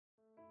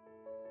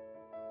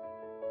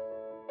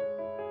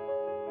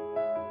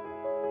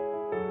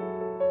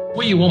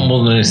What you want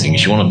more than anything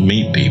is you want to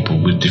meet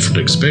people with different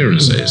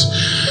experiences.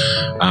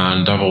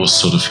 And I've always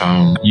sort of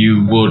found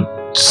you would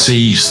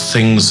see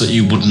things that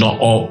you would not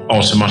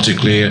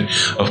automatically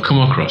have come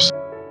across.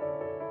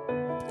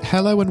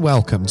 Hello and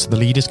welcome to the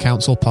Leaders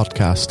Council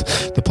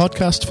podcast, the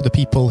podcast for the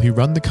people who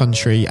run the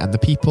country and the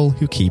people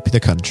who keep the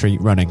country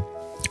running.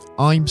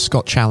 I'm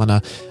Scott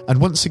Challinor,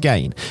 and once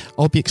again,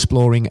 I'll be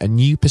exploring a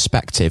new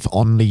perspective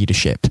on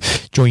leadership,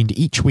 joined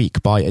each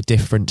week by a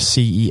different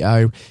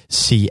CEO,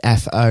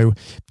 CFO,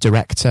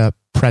 director,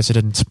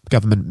 president,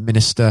 government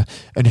minister,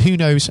 and who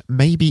knows,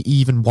 maybe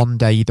even one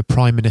day the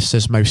Prime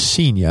Minister's most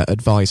senior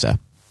advisor.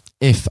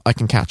 If I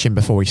can catch him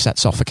before he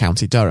sets off for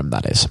County Durham,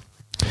 that is.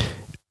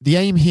 The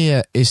aim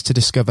here is to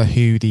discover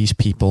who these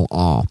people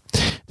are,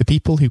 the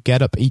people who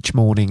get up each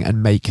morning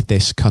and make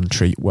this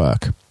country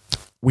work.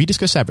 We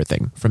discuss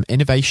everything from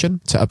innovation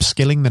to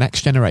upskilling the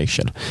next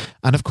generation,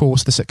 and of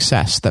course the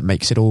success that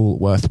makes it all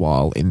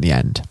worthwhile in the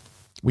end.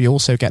 We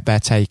also get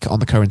their take on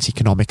the current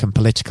economic and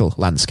political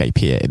landscape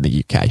here in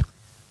the UK.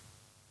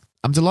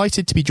 I'm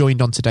delighted to be joined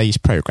on today's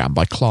programme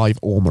by Clive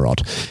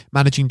Ormerod,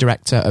 Managing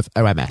Director of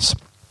OMS,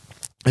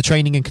 a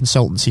training and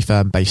consultancy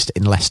firm based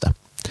in Leicester.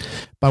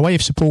 By way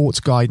of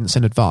support, guidance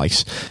and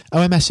advice,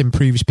 OMS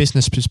improves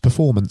businesses'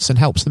 performance and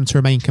helps them to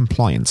remain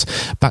compliant,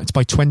 backed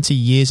by 20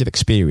 years of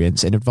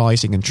experience in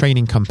advising and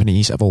training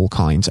companies of all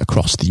kinds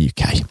across the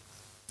UK.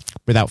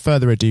 Without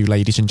further ado,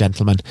 ladies and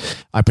gentlemen,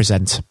 I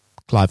present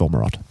Clive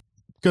Ormerod.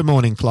 Good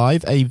morning,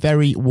 Clive. A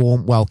very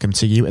warm welcome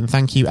to you, and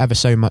thank you ever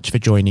so much for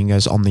joining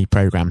us on the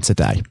programme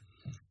today.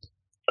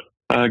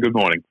 Good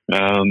morning,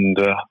 and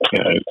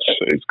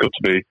it's good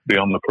to be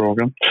on the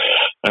programme,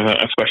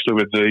 especially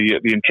with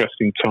the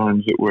interesting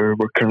times that we're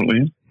currently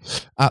in.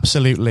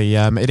 Absolutely.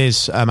 It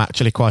is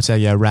actually quite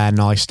a rare,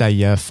 nice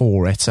day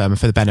for it.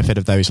 For the benefit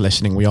of those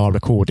listening, we are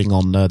recording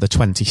on the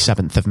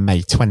 27th of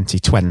May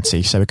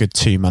 2020, so a good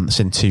 2 months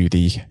into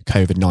the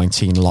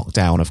COVID-19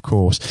 lockdown, of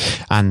course,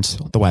 and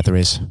the weather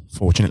is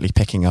fortunately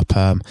picking up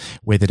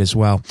with it as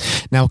well.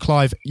 Now,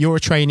 Clive, you're a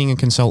training and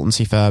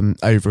consultancy firm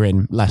over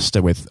in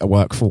Leicester with a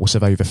workforce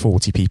of over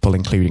 40 people,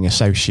 including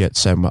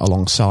associates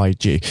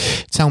alongside you.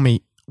 Tell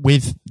me,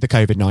 with the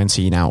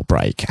COVID-19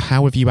 outbreak,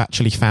 how have you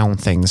actually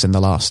found things in the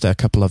last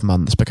couple of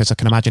months? Because I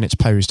can imagine it's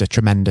posed a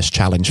tremendous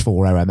challenge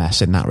for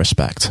OMS in that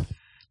respect.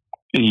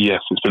 Yes,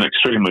 it's been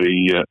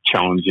extremely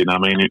challenging. I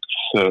mean,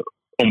 it's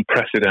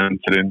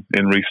unprecedented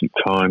in recent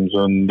times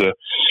and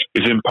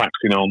is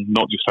impacting on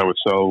not just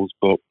ourselves,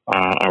 but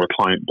our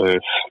client base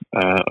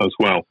as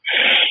well.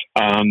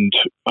 And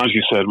as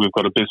you said, we've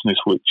got a business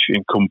which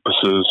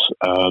encompasses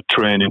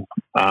training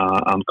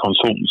and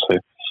consultancy.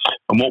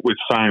 And what we've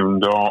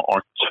found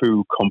are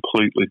two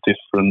completely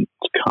different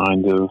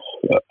kind of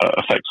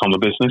effects on the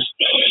business.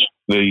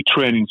 The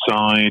training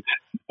side,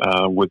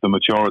 with the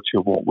majority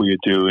of what we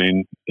are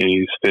doing,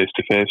 is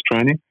face-to-face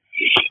training.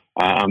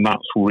 And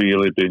that's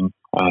really been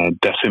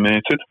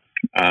decimated.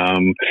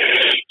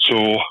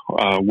 So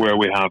where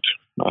we had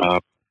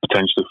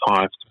potentially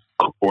 5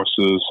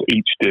 courses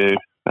each day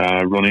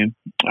running,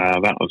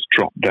 that has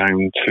dropped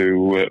down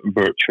to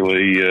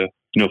virtually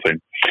nothing.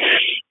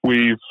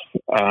 We've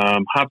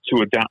had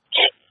to adapt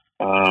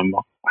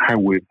how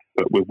we've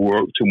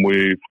worked, and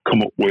we've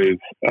come up with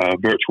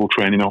virtual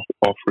training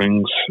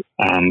offerings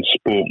and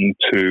spoken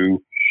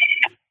to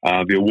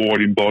the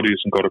awarding bodies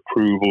and got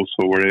approval,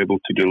 so we're able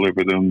to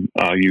deliver them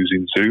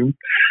using Zoom,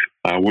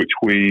 which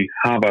we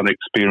have had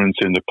experience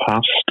in the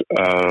past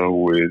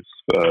with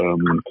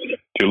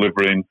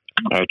delivering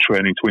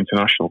training to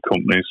international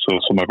companies. So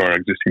some of our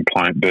existing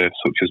client base,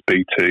 such as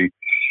BT,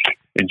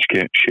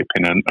 Inchgate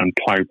Shipping and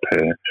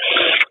Cloudpay.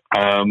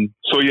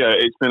 So yeah,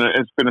 it's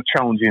been a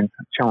challenging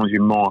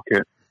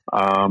market,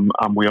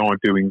 and we are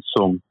doing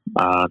some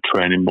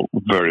training, but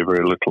very,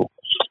 very little.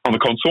 On the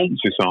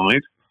consultancy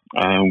side,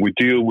 we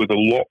deal with a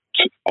lot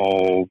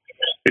of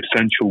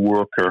essential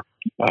worker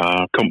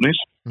companies,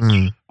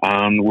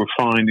 and we're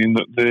finding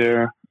that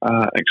they're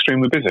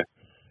extremely busy.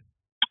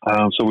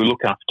 So we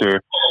look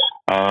after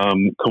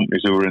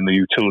companies who are in the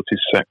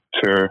utilities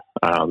sector,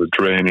 the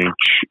drainage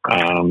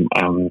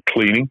and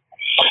cleaning,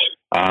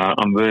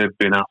 and they've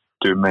been asked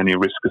to do many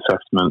risk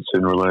assessments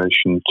in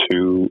relation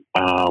to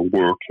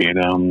working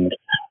and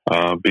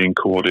being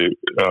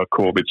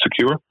COVID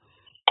secure.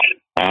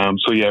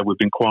 So yeah, we've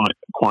been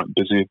quite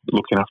busy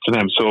looking after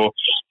them. So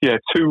yeah,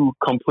 two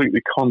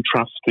completely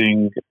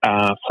contrasting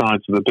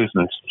sides of the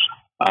business,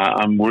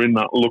 and we're in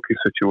that lucky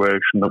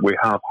situation that we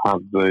have had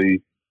the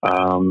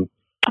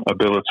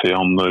ability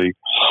on the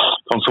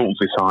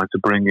consultancy side to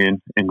bring in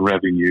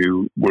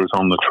revenue, whereas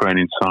on the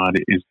training side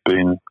it has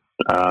been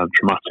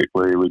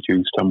dramatically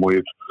reduced, and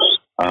we've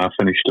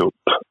finished up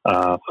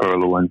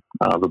furloughing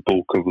the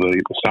bulk of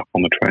the staff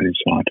on the training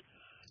side.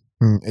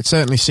 It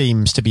certainly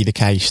seems to be the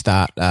case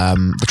that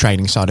the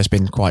training side has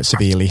been quite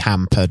severely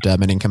hampered,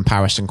 and in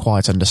comparison,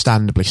 quite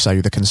understandably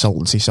so, the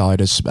consultancy side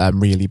has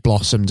really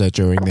blossomed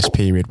during this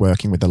period,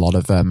 working with a lot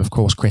of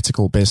course,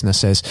 critical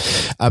businesses.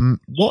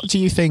 What do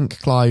you think,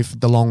 Clive,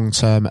 the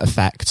long-term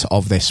effect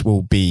of this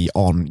will be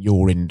on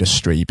your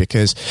industry?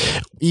 Because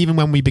even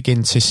when we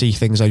begin to see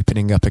things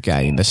opening up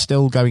again, there's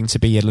still going to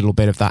be a little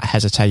bit of that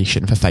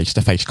hesitation for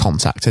face-to-face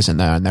contact, isn't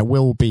there? And there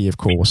will be, of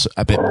course,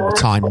 a bit more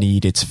time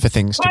needed for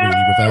things to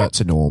really revert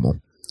to normal.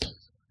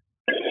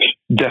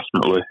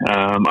 Definitely.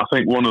 I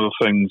think one of the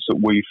things that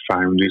we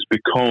found is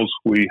because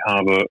we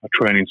have a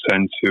training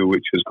centre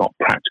which has got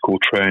practical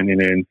training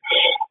in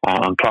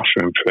and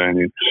classroom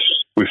training,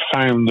 we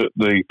found that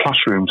the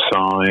classroom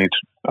side,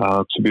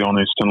 to be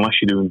honest, unless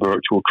you're doing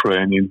virtual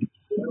training,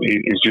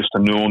 is just a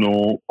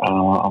no-no,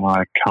 and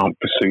I can't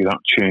foresee that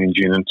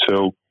changing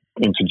until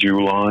into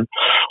July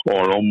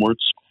or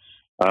onwards.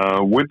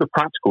 With the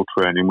practical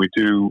training, we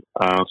do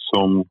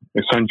some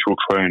essential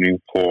training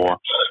for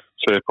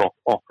safe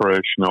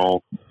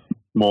operational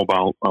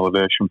mobile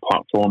elevation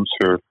platforms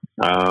for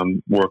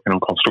working on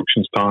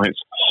construction sites,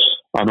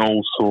 and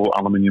also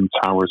aluminium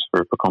towers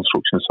for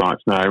construction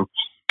sites. Now,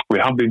 we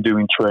have been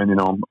doing training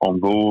on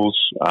those,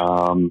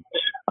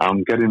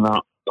 and getting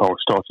that, or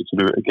started to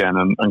do it again,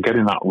 and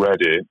getting that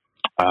ready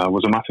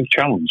was a massive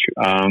challenge.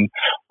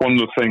 One of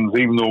the things,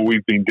 even though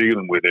we've been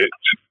dealing with it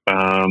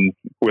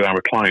with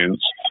our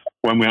clients,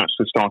 when we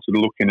actually started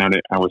looking at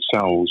it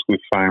ourselves, we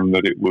found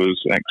that it was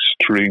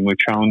extremely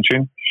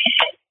challenging.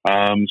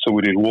 So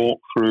we did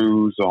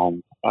walkthroughs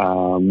on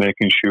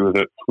making sure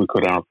that we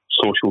could have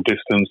social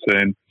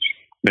distancing,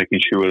 making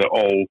sure that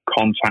all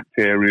contact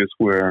areas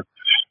were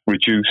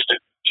reduced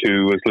to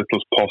as little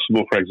as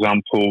possible. For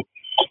example,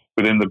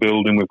 within the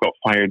building, we've got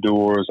fire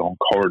doors on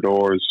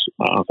corridors,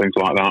 things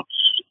like that.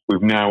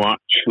 We've now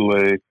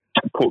actually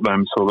put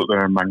them so that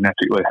they're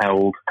magnetically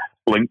held,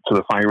 linked to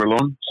the fire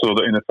alarm, so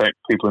that in effect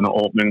people are not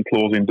opening and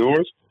closing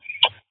doors.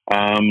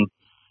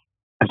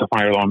 As the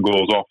fire alarm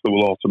goes off, they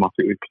will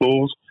automatically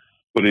close.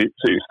 But it's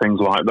things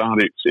like that.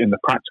 It's in the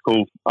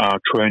practical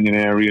training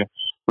area.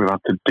 We've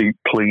had to deep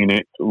clean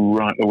it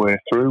right the way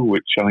through,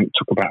 which I think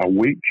took about a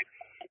week.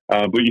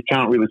 But you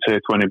can't really say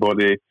to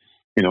anybody,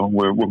 you know,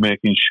 we're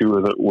making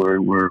sure that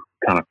we're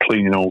kind of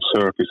cleaning all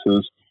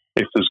surfaces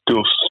if there's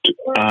dust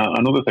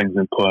and other things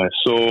in place.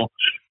 So,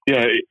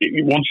 yeah,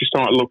 once you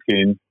start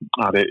looking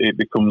at it, it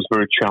becomes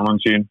very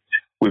challenging.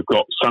 We've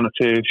got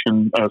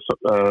sanitization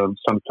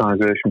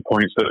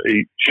points at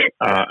each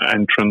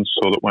entrance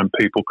so that when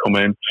people come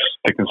in,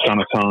 they can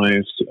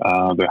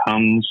sanitize their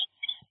hands.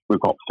 We've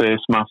got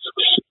face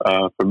masks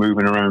for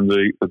moving around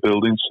the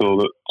building so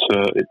that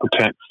it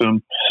protects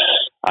them.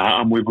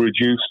 And we've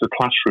reduced the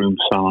classroom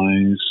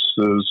size.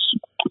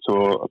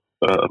 So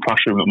a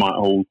classroom that might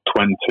hold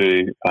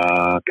 20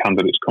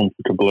 candidates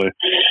comfortably,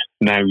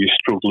 now you're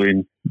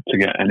struggling to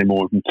get any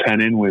more than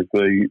 10 in with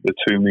the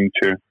 2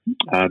 metre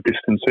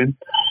distancing.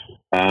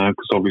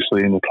 Because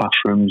obviously in the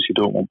classrooms, you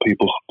don't want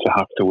people to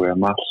have to wear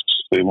masks.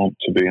 They want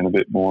to be in a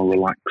bit more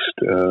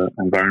relaxed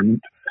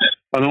environment.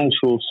 And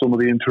also some of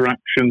the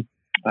interaction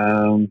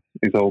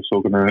is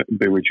also going to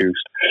be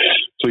reduced.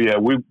 So yeah,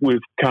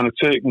 we've kind of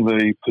taken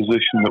the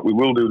position that we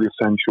will do the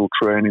essential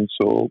training.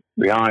 So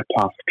the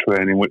IPATH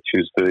training, which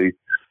is the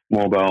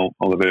mobile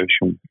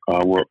elevation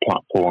work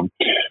platform,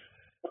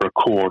 for a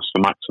course,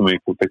 the maximum you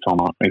can fit on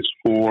that is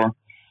 4.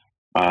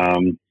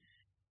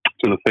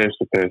 So the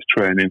face-to-face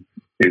training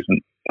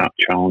isn't that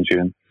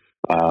challenging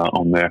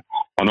on there.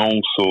 And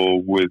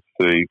also with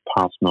the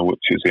PASMA,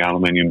 which is the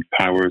aluminium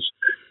towers,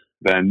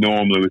 then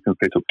normally we can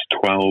fit up to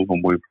 12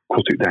 and we've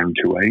cut it down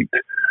to 8.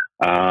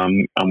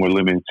 And we're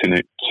limiting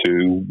it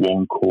to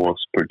 1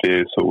 course per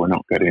day, so we're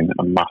not getting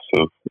a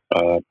massive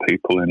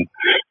people in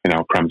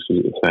our premises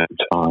at the same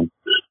time.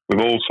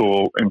 We've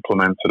also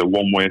implemented a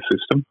one-way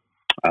system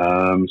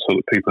so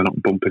that people are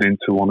not bumping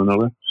into one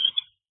another.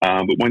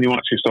 But when you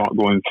actually start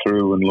going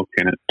through and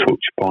looking at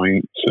touch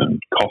points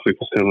and coffee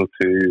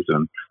facilities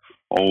and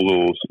all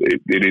those,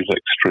 it is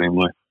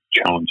extremely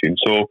challenging.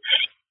 So,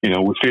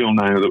 we feel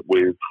now that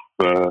we've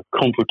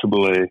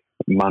comfortably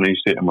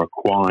managed it and we're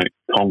quite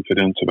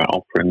confident about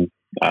offering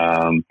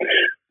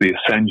the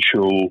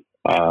essential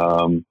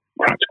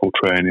practical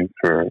training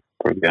for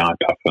the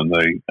IPATH and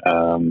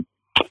the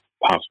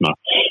PASMA.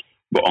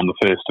 But on the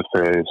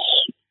face-to-face,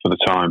 for the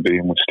time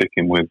being, we're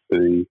sticking with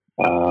the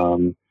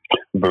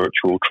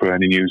virtual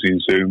training using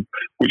Zoom,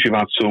 which we've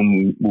had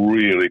some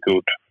really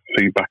good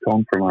feedback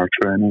on from our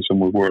trainers, and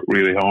we've worked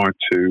really hard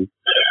to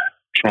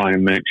try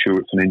and make sure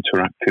it's an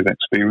interactive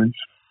experience.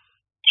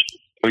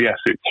 So yes,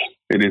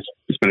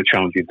 it's been a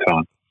challenging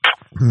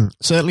time.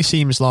 Certainly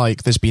seems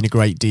like there's been a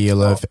great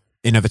deal of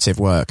innovative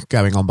work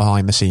going on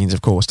behind the scenes,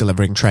 of course,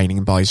 delivering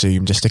training by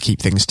Zoom just to keep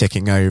things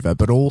ticking over,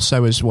 but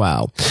also as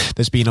well,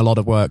 there's been a lot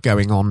of work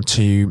going on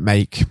to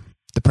make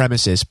the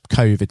premises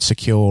COVID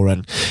secure,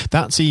 and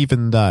that's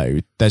even though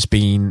there's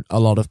been a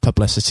lot of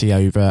publicity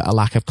over a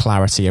lack of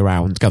clarity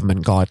around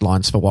government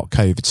guidelines for what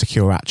COVID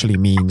secure actually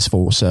means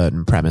for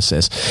certain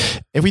premises.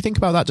 If we think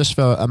about that just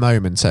for a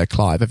moment,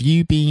 Clive, have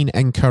you been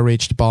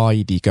encouraged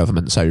by the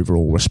government's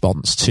overall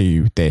response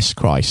to this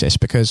crisis?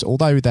 Because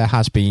although there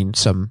has been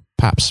some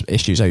perhaps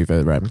issues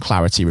over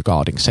clarity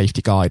regarding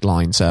safety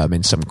guidelines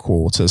in some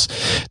quarters,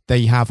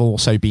 they have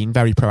also been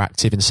very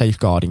proactive in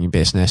safeguarding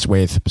business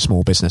with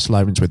small business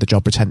loans, with the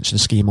job retention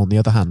scheme on the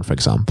other hand, for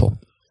example.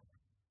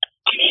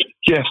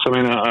 Yes, I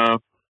mean,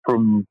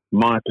 from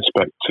my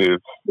perspective,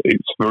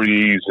 it's very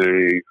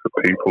easy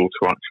for people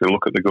to actually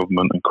look at the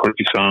government and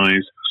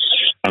criticise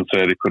and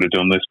say they could have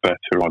done this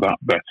better or that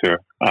better.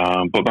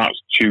 But that's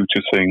due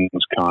to things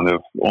kind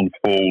of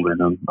unfolding,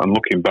 and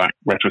looking back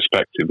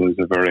retrospectively is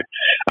a very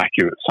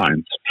accurate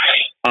science.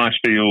 I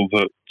feel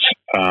that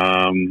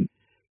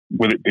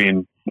with it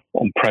being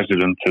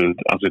unprecedented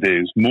as it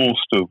is,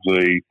 most of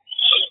the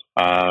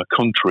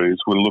countries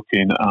were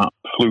looking at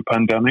flu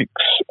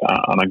pandemics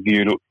and are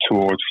geared up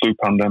towards flu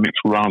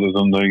pandemics rather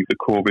than the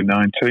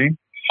COVID-19.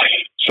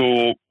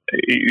 So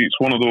it's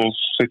one of those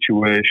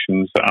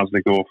situations that as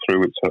they go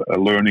through, it's a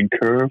learning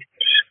curve.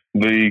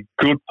 The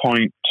good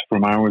point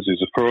from ours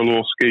is a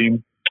furlough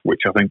scheme,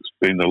 which I think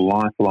has been the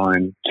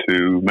lifeline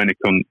to many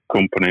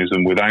companies,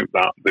 and without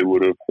that, they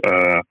would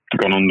have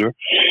gone under.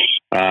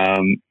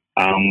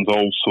 And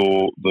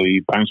also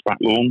the bounce back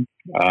loan,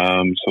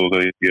 so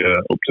they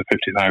up to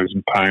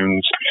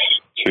 £50,000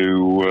 to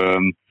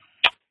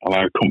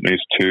allow companies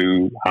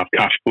to have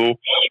cash flow.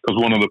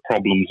 Because one of the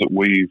problems that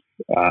we've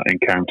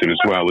encountered as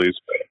well is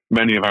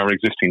many of our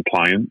existing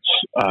clients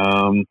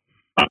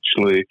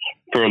actually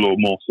furlough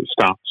most of the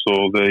staff,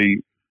 so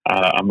the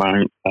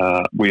amount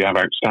we have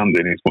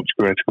outstanding is much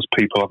greater because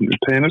people haven't been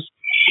paying us.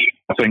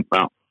 I think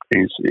that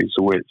is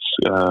the way it's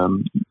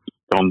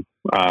gone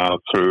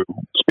through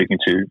speaking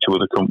to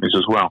other companies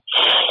as well.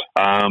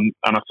 And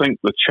I think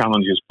the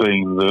challenge has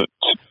been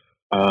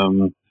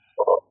that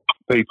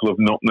people have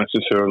not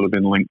necessarily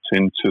been linked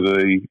into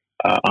the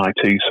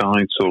IT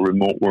side, so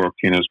remote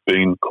working has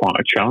been quite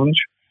a challenge.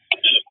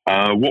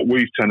 What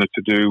we've tended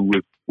to do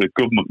with the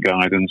government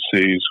guidance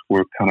is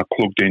we're kind of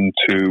plugged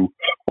into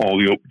all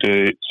the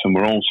updates, and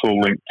we're also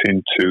linked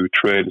into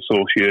trade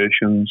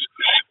associations,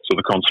 so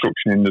the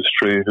construction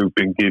industry who've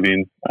been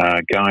giving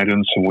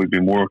guidance, and we've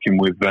been working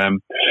with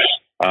them.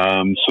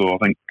 So I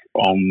think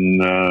on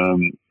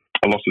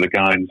a lot of the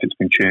guidance, it's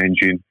been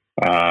changing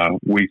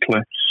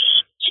weekly.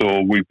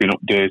 So we've been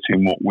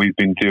updating what we've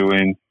been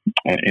doing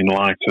in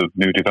light of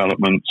new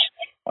developments,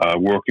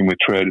 working with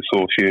trade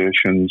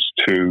associations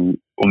to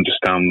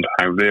understand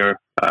how they're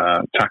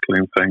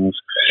tackling things,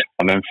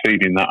 and then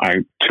feeding that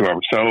out to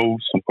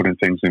ourselves and putting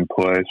things in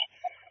place,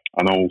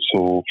 and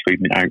also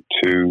feeding it out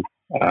to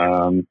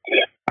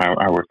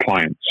our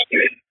clients.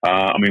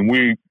 I mean,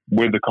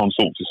 with the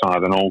consultancy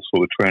side and also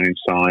the training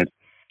side,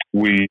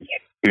 we've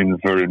been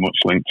very much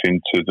linked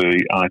into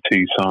the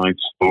IT side.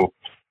 So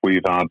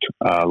we've had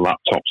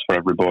laptops for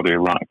everybody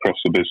right across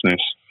the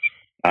business,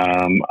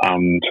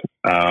 and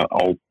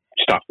all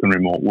staff can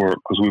remote work,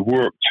 because we've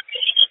worked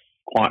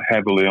quite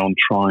heavily on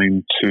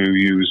trying to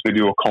use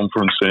video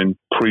conferencing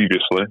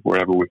previously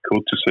wherever we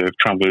could to save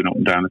travelling up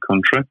and down the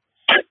country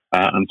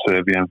and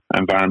save the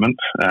environment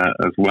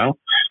as well.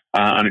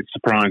 And it's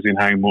surprising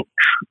how much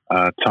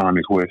time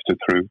is wasted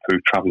through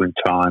travelling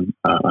time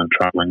and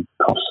travelling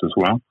costs as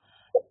well.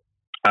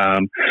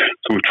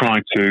 So we've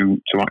tried to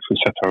actually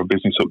set our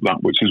business up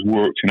that, which has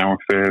worked in our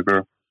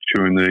favour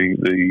during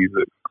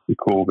the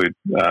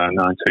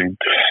COVID-19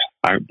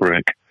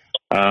 outbreak.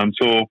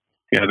 So,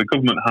 yeah, the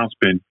government has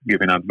been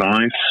giving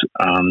advice,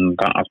 and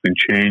that has been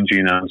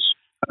changing as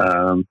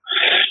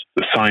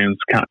the science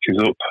catches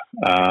up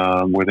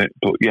with it.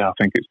 But yeah, I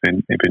think it's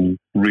been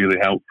really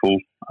helpful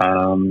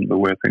the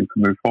way things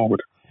can move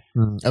forward.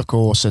 Of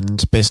course,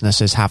 and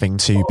businesses having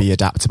to be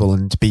adaptable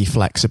and be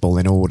flexible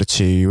in order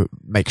to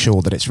make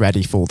sure that it's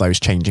ready for those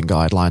changing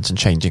guidelines and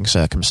changing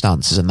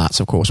circumstances, and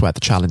that's of course where the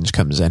challenge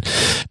comes in.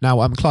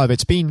 Now, Clive,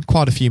 it's been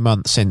quite a few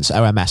months since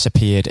OMS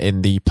appeared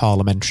in the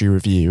Parliamentary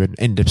Review, an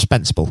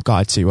indispensable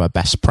guide to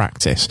best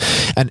practice.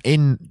 And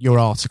in your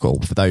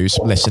article, for those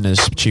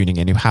listeners tuning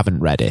in who haven't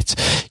read it,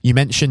 you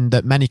mentioned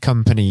that many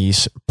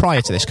companies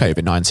prior to this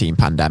COVID-19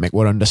 pandemic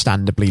were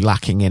understandably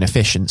lacking in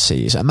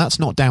efficiencies, and that's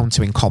not down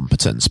to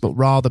incompetence, but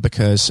rather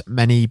because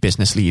many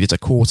business leaders are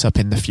caught up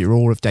in the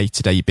furore of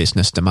day-to-day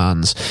business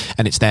demands,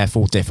 and it's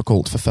therefore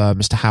difficult for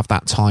firms to have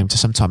that time to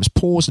sometimes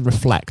pause and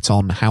reflect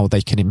on how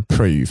they can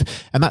improve.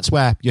 And that's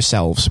where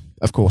yourselves,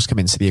 of course, come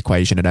into the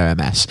equation at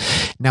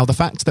OMS. Now, the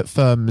fact that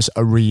firms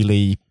are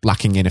really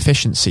lacking in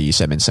efficiencies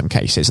in some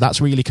cases,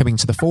 that's really coming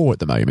to the fore at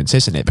the moment,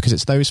 isn't it? Because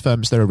it's those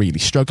firms that are really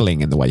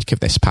struggling in the wake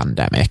of this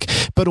pandemic.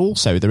 But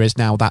also there is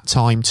now that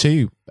time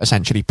to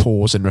essentially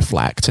pause and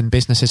reflect, and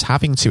businesses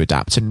having to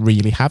adapt and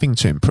really having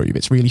to improve.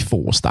 It's really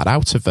forced that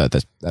out of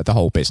the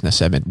whole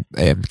business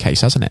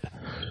case, hasn't it?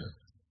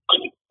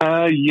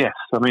 Yes.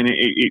 I mean,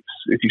 it's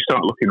if you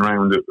start looking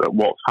around at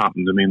what's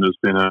happened, I mean, there's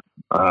been a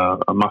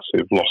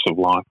massive loss of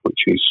life, which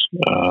is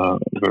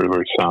very,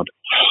 very sad.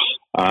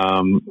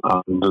 And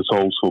there's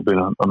also been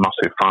a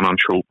massive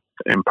financial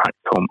impact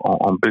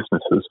on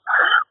businesses.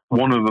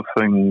 One of the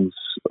things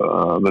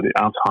that it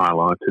has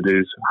highlighted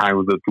is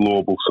how the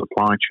global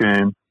supply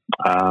chain,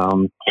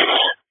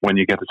 when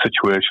you get a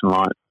situation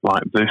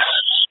like this,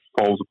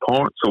 falls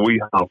apart. So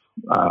we have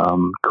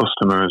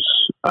customers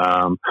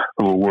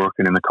who are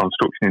working in the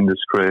construction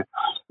industry,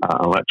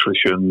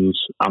 electricians,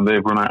 and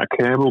they've run out of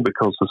cable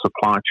because the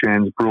supply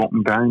chain's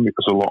broken down,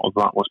 because a lot of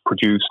that was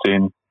produced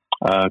in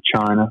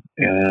China.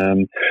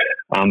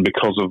 And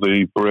because of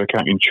the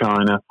breakout in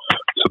China,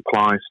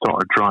 supply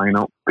started drying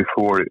up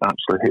before it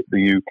actually hit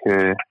the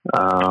UK,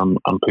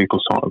 and people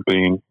started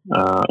being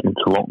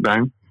into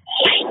lockdown.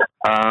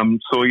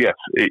 So yes,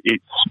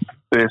 it's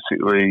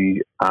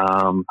basically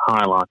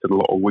highlighted a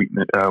lot of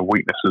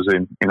weaknesses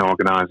in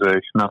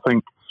organisation. I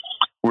think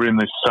we're in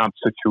this sad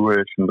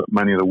situation that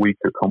many of the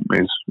weaker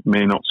companies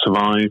may not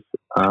survive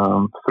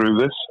through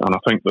this, and I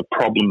think the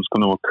problem's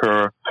going to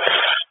occur,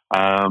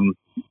 and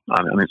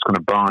it's going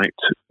to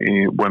bite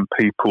when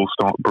people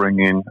start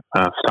bringing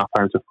staff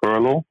out of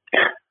furlough,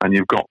 and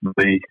you've got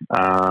the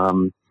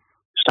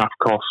staff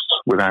costs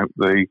without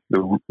the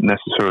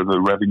necessary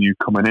the revenue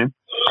coming in.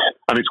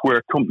 And it's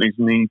where companies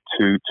need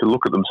to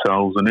look at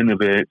themselves and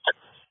innovate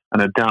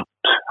and adapt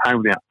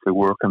how they actually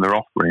work and their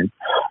offering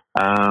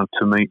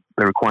to meet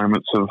the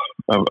requirements of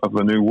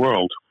the new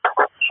world,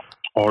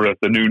 or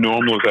the new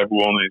normal, as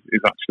everyone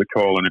is actually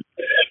calling it.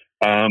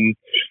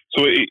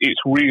 So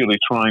it's really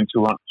trying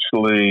to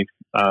actually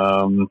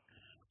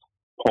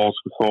pause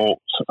for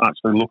thought,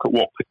 actually look at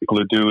what people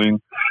are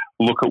doing,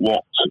 look at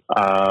what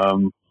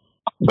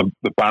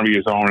the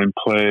barriers are in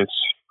place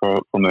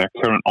from their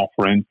current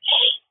offering,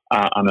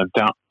 and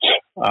adapt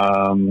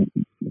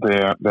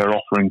their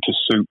offering to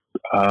suit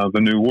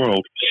the new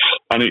world.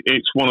 And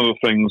it's one of the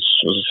things,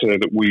 as I say,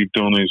 that we've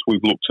done is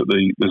we've looked at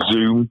the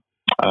Zoom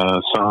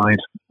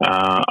side,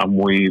 and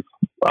we've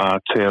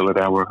tailored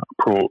our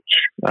approach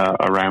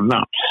around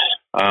that.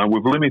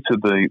 We've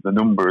limited the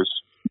numbers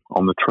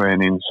on the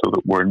training so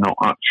that we're not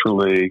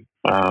actually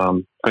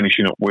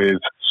finishing up with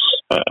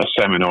a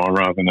seminar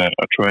rather than a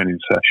training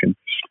session.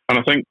 And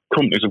I think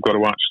companies have got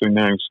to actually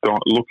now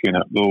start looking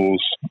at those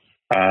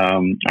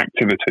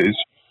activities,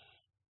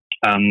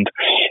 and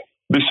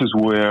this is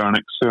where an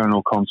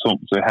external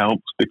consultancy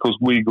helps, because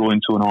we go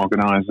into an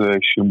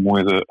organisation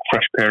with a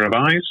fresh pair of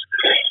eyes,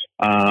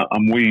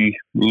 and we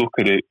look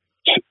at it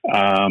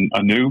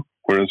anew,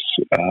 whereas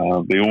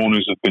the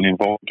owners have been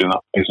involved in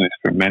that business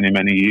for many,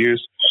 many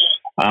years.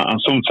 And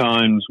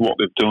sometimes what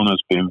they've done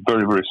has been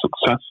very, very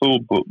successful,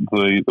 but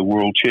the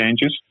world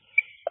changes,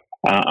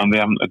 and they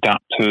haven't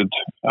adapted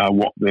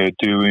what they're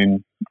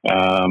doing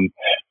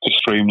to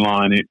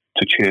streamline it,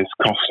 to chase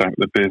costs out of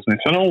the business.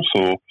 And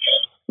also,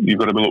 you've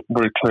got to look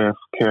very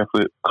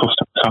carefully at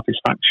customer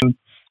satisfaction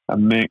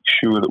and make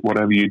sure that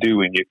whatever you're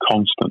doing, you're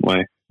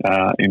constantly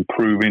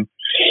improving.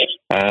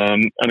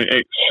 And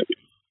it's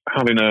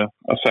having a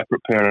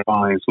separate pair of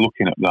eyes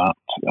looking at that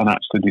and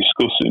actually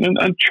discussing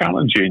and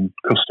challenging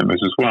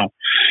customers as well,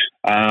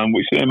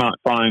 which they might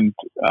find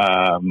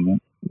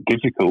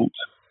difficult,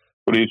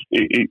 but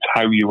it's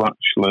how you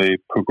actually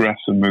progress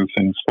and move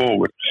things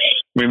forward.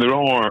 I mean, there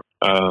are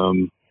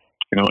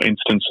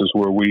instances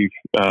where we've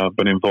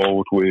been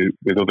involved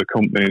with other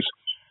companies,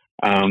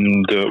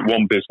 and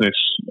one business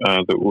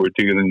that we're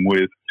dealing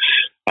with,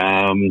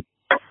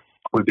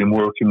 we've been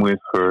working with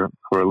for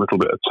a little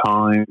bit of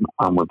time,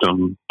 and we've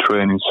done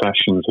training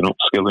sessions and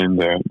upskilling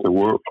their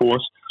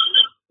workforce.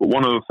 But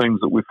one of the things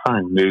that we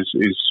found is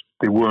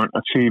they weren't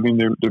achieving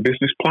their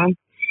business plan.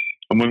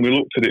 And when we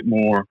looked at it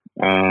more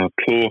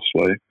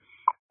closely,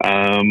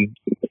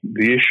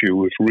 the issue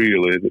was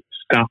really that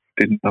staff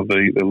didn't have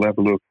the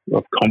level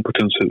of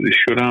competence that they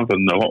should have,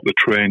 and a lot of the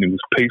training was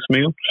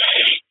piecemeal.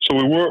 So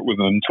we worked with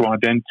them to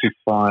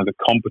identify the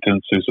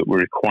competencies that were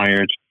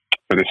required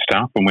for the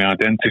staff, and we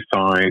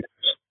identified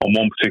on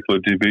one particular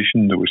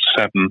division there were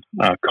 7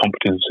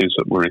 competencies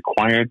that were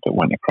required that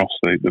went across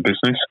the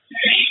business.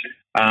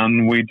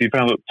 And we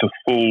developed a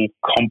full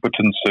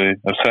competency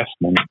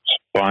assessment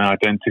by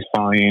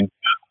identifying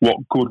what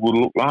good would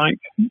look like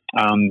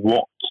and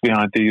what's the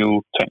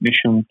ideal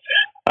technician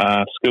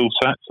skill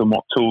sets and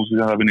what tools we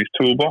have in his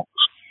toolbox.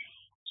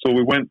 So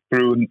we went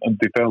through and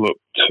developed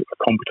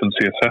a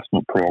competency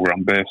assessment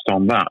program based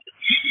on that.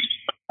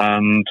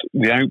 And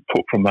the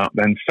output from that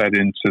then fed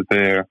into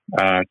their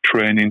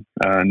training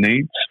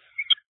needs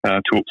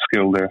to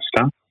upskill their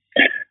staff.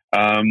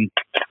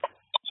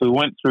 So we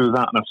went through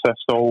that and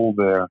assessed all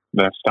their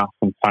staff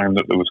and found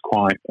that there was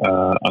quite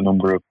a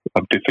number of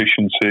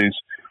deficiencies.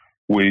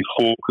 We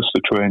focused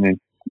the training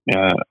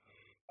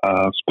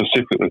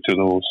specifically to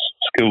those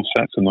skill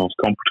sets and those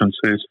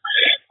competencies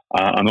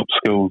and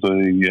upskilled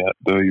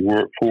the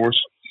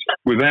workforce.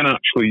 We then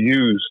actually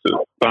used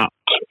that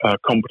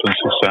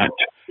competency set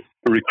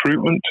for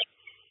recruitment.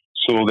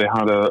 So they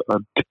had a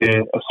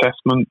day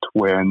assessment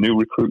where new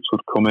recruits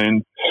would come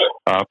in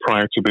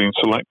prior to being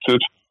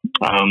selected,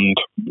 and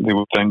they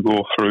would then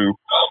go through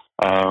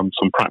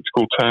some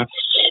practical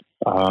tests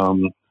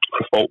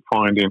for fault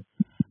finding,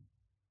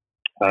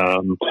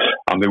 and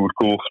they would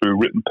go through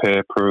written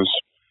papers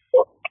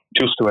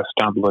just to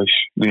establish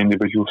the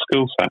individual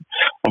skill set.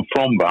 And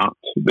from that,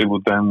 they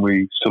would then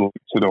be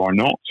selected or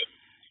not.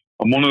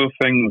 And one of the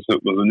things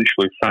that was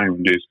initially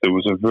found is there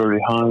was a very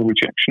high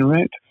rejection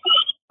rate,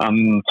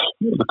 and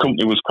the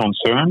company was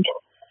concerned.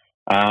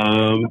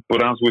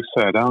 But as we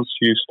said, as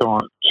you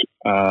start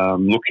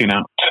looking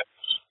at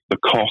the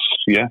cost,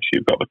 yes,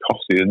 you've got the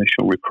cost of the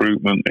initial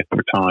recruitment,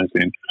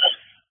 advertising,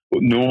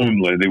 But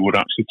normally they would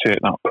actually take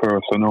that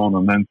person on,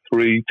 and then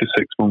 3 to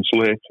 6 months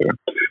later,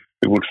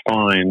 they would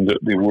find that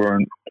they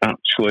weren't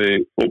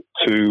actually up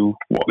to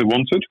what they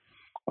wanted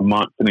and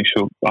might finish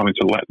up having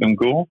to let them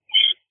go.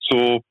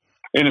 So,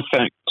 in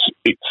effect,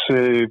 it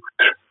saved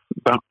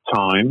that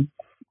time.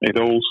 It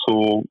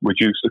also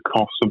reduced the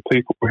costs, and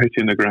people were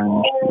hitting the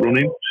ground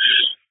running.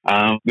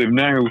 They've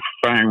now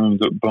found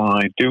that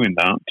by doing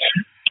that,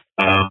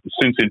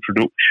 since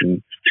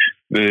introduction,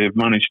 they've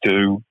managed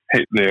to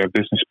hit their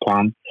business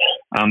plan,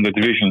 and the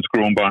division's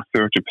grown by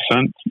 30%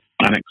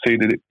 and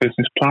exceeded its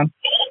business plan,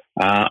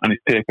 and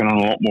it's taken on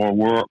a lot more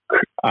work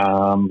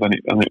than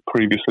it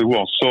previously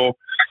was. So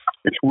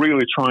it's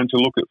really trying to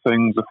look at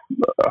things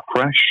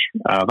afresh.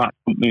 That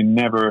company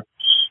never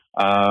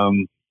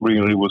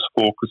really was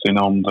focusing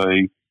on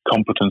the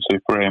competency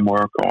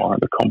framework or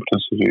the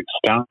competency of its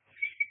staff.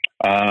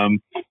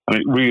 And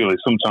it really,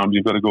 sometimes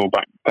you've got to go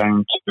back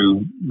down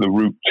to the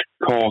root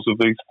cause of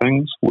these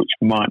things, which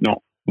might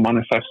not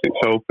manifest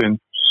itself in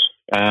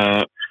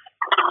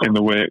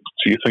the way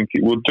you think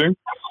it would do.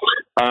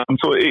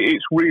 So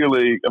it's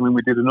really, I mean,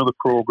 we did another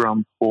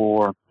program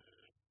for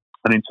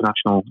an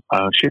international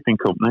shipping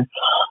company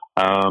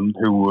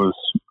who was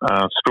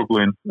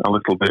struggling a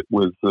little bit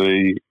with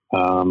the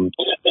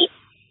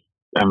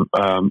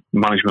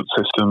management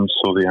systems,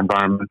 so the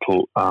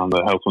environmental and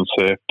the health and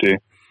safety,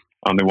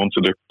 and they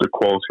wanted the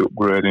quality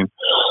upgrading.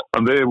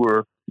 And they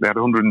had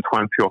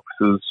 120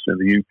 officers in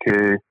the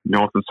UK,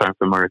 North and South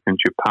America, and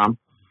Japan.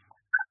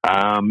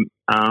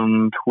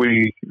 And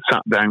we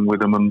sat down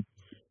with them and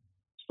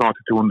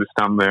started to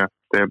understand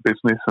their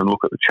business and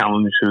look at the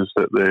challenges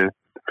that they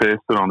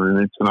faced on an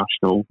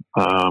international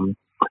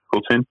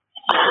footing.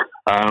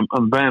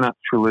 And then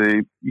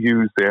actually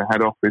used their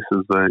head office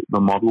as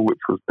the model, which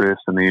was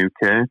based in the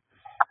UK,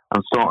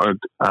 and started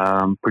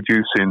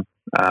producing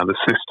the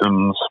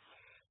systems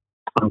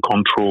and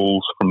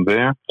controls from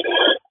there.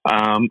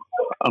 And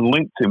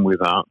linked in with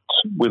that,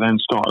 we then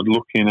started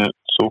looking at,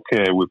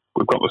 okay,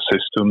 we've got the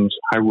systems,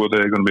 how were they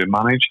going to be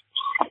managed?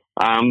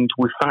 And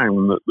we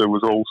found that there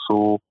was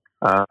also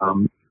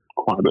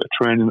quite a bit of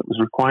training that was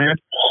required,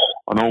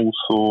 and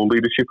also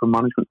leadership and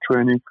management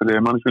training for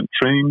their management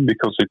team,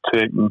 because they'd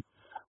taken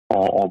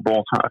or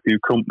bought out a few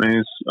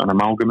companies and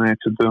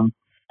amalgamated them,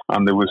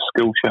 and there was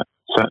skill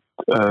set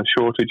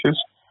shortages.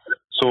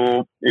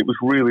 So it was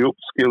really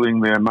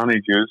upskilling their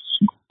managers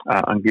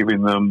and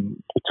giving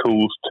them the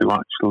tools to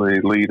actually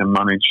lead and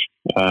manage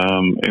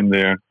in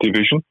their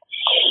division,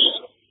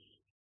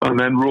 and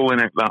then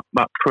rolling out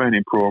that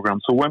training program.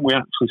 So when we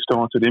actually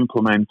started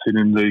implementing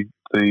in the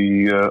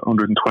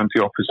 120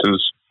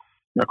 officers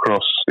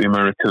across the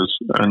Americas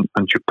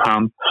and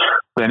Japan,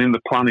 then in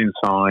the planning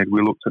side,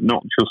 we looked at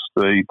not just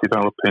the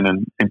developing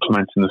and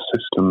implementing the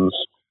systems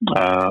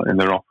in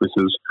their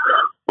offices,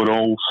 but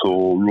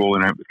also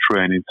rolling out the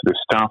training to the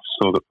staff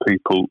so that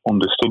people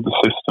understood the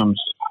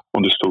systems,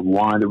 understood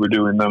why they were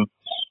doing them,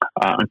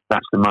 and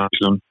actually manage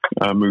them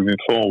moving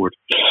forward.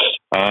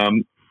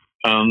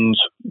 And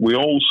we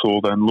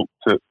also then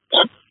looked at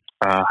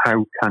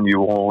how can you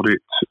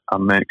audit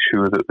and make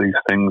sure that these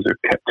things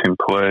are kept in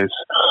place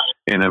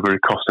in a very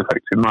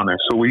cost-effective manner.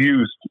 So we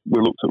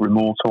looked at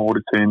remote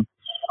auditing,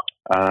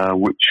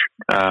 which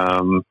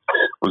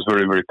was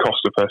very, very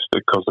cost-effective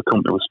because the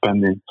company was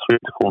spending £3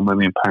 to £4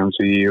 million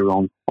a year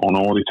on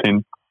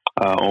auditing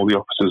all the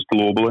offices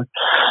globally.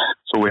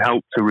 So we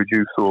helped to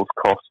reduce those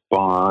costs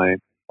by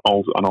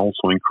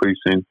also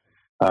increasing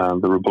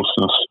the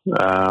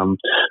robustness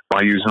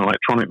by using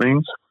electronic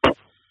means.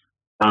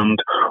 And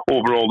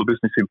overall, the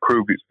business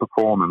improved its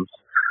performance.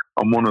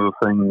 And one of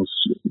the things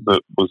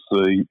that was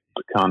the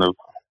kind of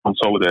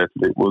consolidated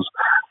it was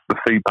the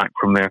feedback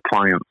from their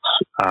clients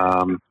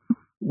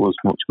was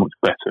much, much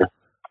better.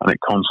 And it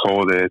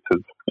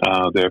consolidated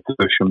their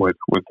position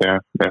with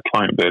their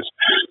client base.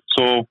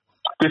 So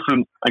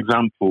different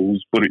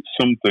examples, but it's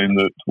something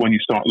that when you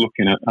start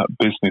looking at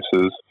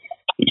businesses,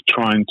 it's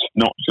trying to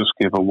not just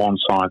give a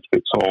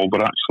one-size-fits-all,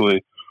 but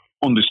actually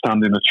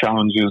understanding the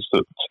challenges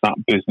that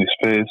business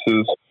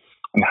faces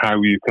and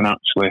how you can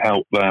actually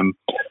help them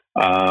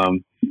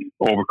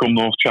overcome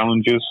those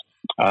challenges.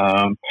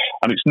 And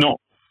it's not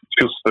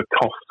just the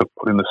cost of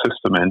putting the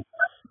system in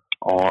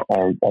or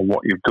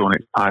what you've done,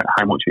 it's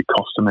how much it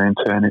costs to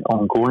maintain it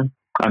ongoing.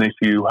 And if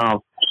you have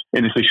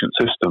inefficient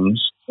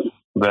systems,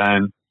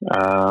 then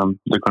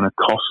they're going to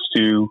cost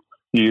you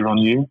year on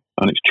year,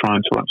 and it's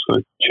trying to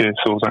actually chase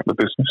those out of the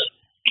business.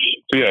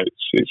 So yeah,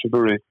 it's a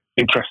very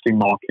interesting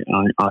market,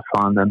 I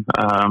find. And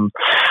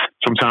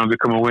sometimes we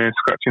come away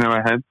scratching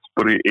our heads,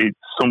 but it's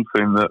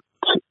something that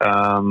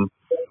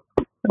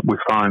we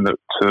find that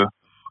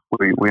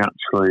we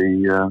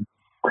actually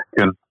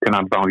can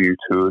add value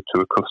to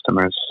a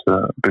customer's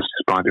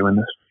business by doing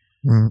this.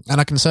 And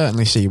I can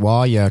certainly see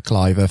why,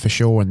 Clive, for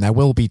sure. And there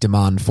will be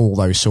demand for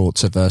those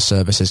sorts of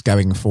services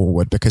going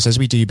forward, because as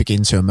we do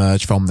begin to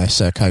emerge from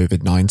this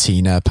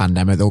COVID-19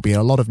 pandemic, there'll be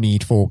a lot of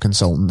need for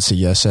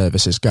consultancy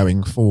services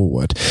going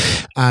forward.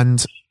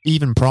 And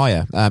even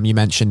prior, you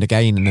mentioned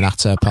again in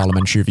that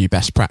Parliamentary Review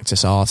Best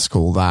Practice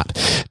article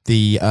that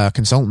the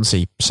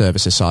consultancy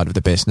services side of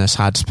the business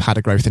had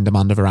a growth in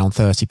demand of around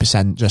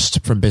 30%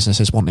 just from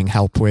businesses wanting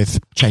help with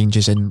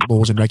changes in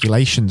laws and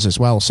regulations as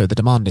well. So the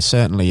demand is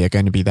certainly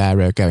going to be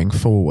there going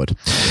forward.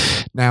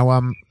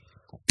 Now,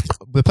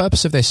 the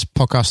purpose of this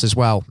podcast as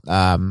well,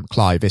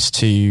 Clive, is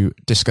to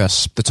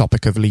discuss the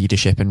topic of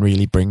leadership and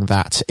really bring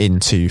that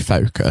into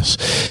focus.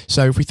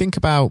 So if we think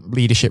about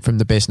leadership from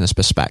the business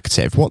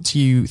perspective, what do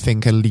you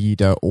think a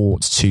leader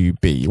ought to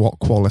be? What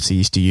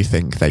qualities do you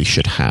think they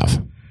should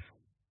have?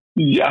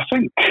 Yeah, I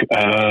think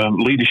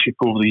leadership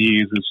over the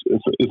years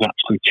has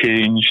actually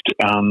changed,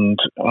 and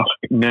I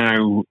think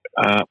now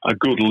a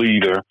good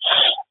leader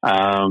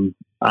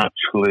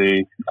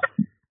actually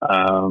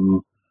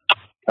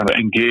kind of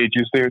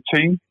engages their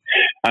team,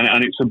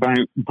 and it's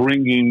about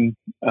bringing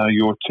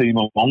your team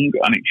along,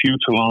 and it's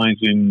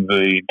utilising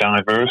the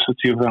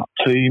diversity of that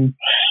team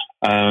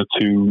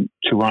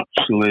to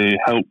actually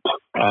help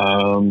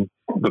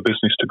the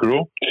business to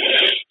grow.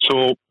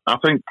 So I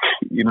think,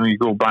 you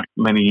go back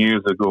many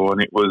years ago,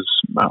 and it was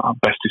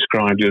best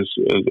described as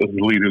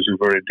leaders who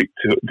were very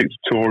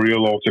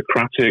dictatorial,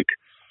 autocratic.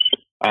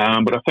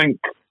 But I think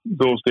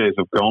those days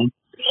have gone.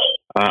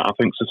 I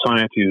think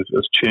society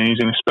has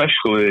changed, and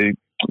especially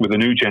with the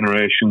new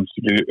generations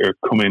that are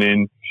coming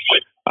in,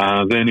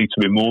 they need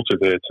to be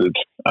motivated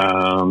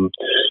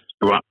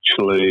to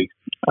actually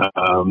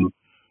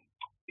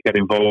get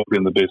involved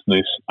in the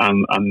business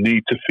and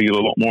need to feel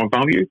a lot more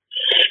value.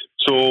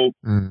 So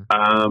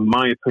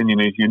my opinion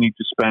is you need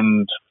to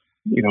spend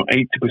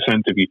 80%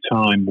 of your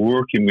time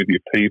working with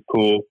your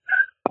people,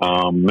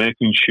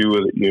 making sure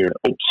that you're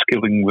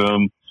upskilling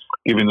them,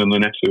 giving them the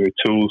necessary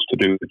tools to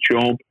do the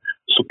job,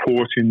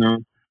 supporting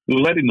them,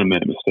 letting them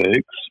make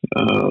mistakes.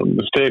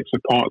 Mistakes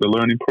are part of the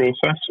learning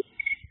process.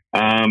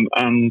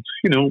 And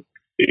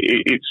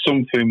it's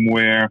something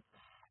where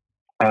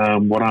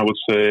what I would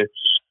say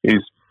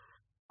is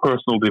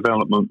personal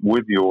development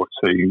with your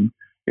team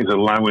is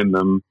allowing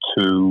them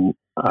to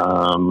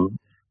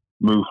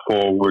move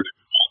forward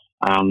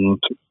and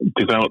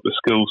develop the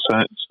skill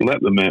sets,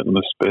 let them make the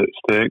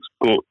mistakes,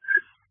 but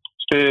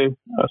stay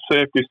a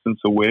safe distance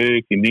away.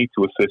 If you need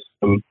to assist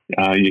them,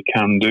 you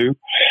can do.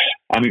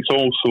 And it's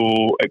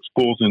also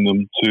exposing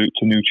them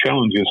to new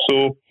challenges.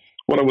 So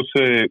what I would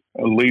say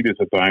a leader's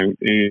about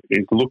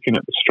is looking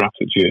at the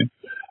strategy,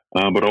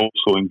 but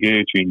also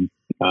engaging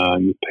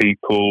your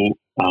people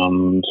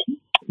and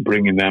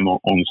bringing them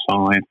on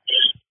side,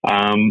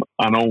 and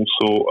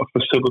also a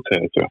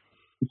facilitator.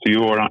 So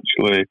you're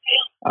actually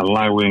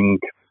allowing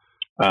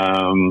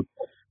to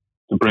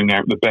bring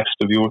out the best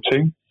of your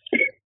team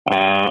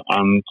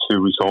and to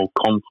resolve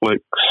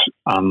conflicts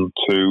and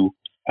to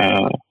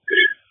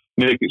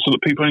make it so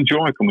that people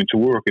enjoy coming to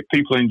work. If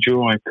people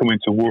enjoy coming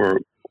to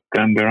work,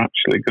 then they're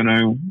actually going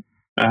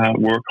to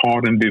work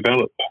hard and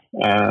develop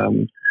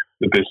the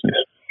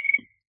business.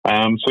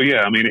 So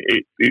yeah, I mean,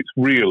 it's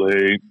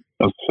really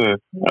a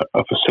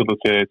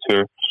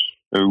facilitator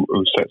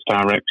who sets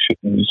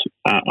directions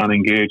and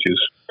engages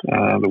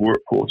the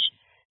workforce.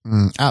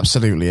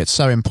 Absolutely. It's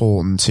so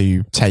important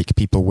to take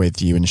people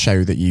with you and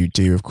show that you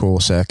do, of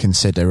course,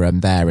 consider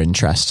their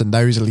interests. And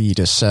those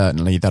leaders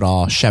certainly that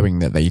are showing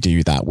that they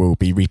do that will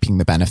be reaping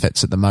the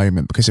benefits at the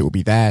moment, because it will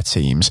be their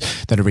teams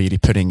that are really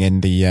putting in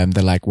the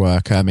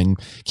legwork in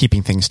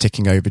keeping things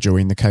ticking over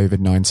during the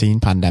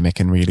COVID-19 pandemic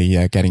and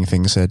really getting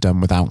things done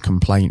without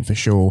complaint, for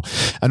sure.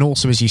 And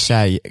also, as you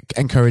say,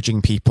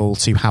 encouraging people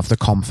to have the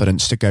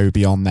confidence to go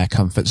beyond their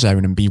comfort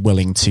zone and be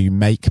willing to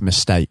make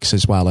mistakes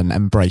as well, and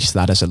embrace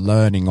that as a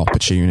learning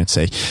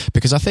opportunity,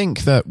 because I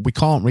think that we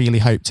can't really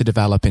hope to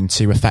develop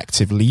into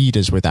effective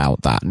leaders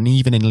without that. And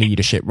even in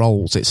leadership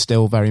roles, it's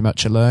still very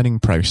much a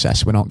learning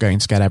process. We're not going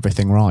to get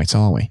everything right,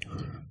 are we?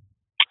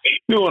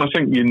 No, and I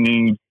think you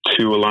need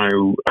to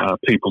allow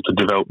people to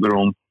develop their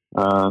own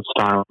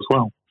style as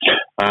well.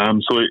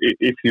 So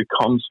if you're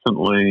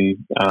constantly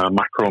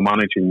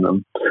macromanaging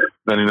them,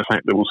 then in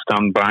effect they will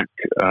stand back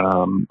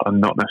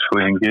and not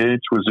necessarily engage.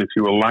 Whereas if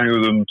you allow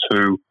them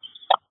to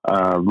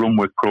run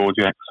with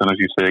projects and, as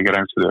you say, get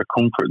out of their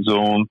comfort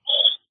zone,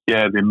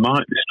 yeah, they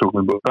might be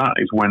struggling, but that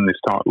is when they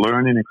start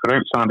learning. If they're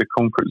outside the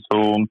comfort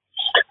zone,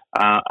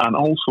 and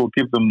also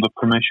give them the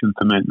permission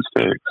to make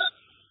mistakes.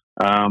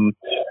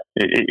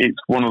 It's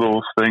one of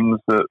those things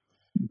that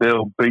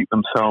they'll beat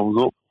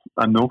themselves up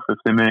enough if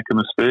they make a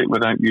mistake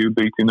without you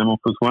beating them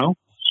up as well.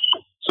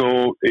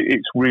 So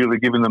it's really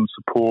giving them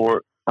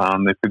support,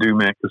 and if they do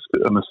make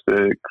a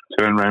mistake,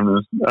 turn around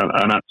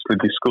and actually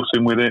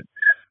discussing with it,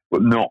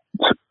 but not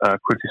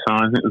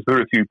criticising it. There's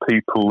very few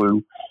people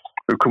who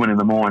come in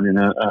the morning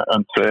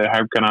and say,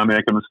 how can I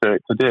make a mistake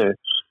today?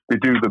 They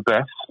do the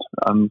best,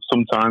 and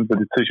sometimes the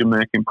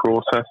decision-making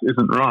process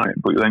isn't right,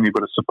 but then you've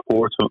got to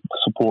support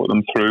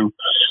them through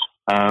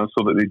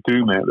so that they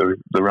do make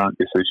the right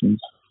decisions.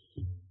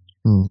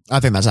 I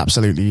think that's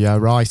absolutely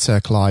right,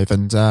 Clive.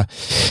 And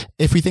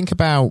if we think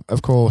about,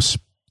 of course,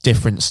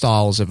 different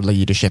styles of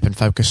leadership and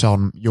focus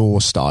on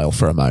your style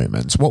for a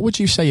moment, what would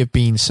you say have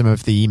been some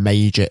of the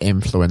major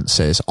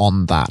influences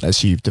on that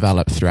as you've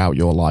developed throughout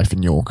your life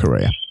and your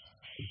career?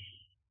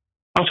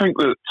 I think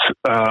that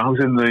I was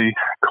in the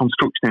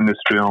construction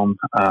industry on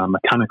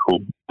mechanical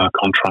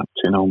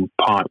contracting, on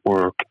pipe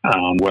work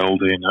and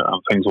welding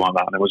and things like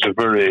that. And it was a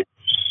very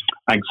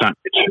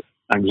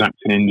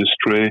exacting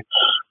industry,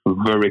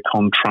 very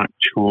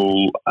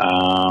contractual,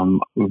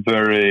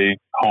 very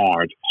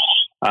hard.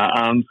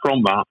 And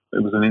from that,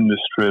 it was an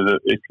industry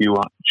that if you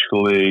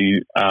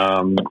actually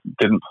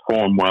didn't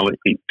perform well,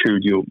 it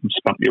chewed you up and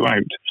spat you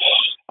out.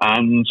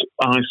 And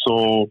I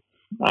saw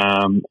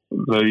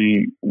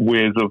the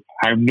ways of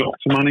how not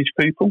to manage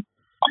people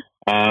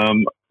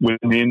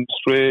within the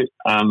industry,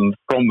 and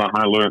from that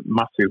I learned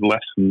massive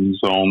lessons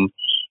on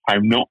how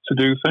not to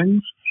do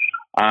things.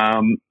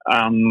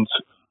 And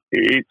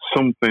it's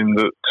something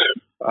that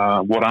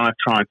what I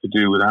try to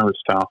do with our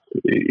staff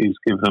is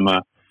give them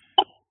a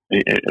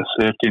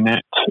safety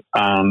net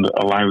and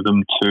allow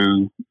them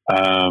to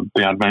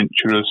be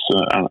adventurous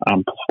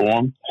and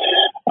perform,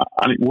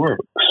 and it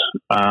works.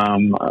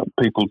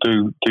 People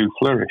do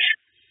flourish.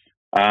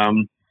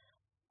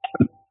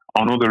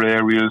 On other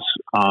areas,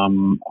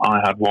 I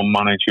had one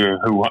manager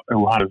who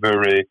had a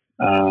very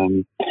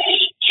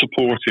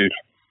supportive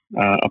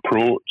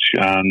approach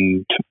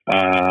and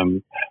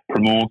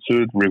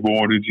promoted,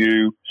 rewarded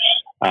you,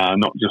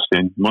 not just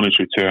in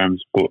monetary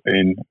terms, but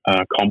in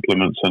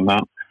compliments and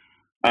that.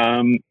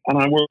 And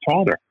I worked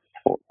harder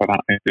for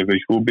that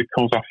individual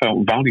because I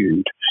felt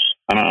valued.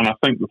 And I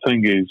think the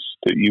thing is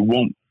that you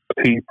want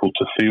people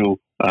to feel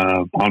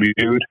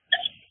valued.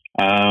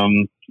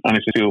 And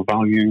if they feel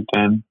valued,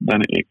 then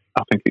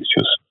I think it's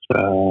just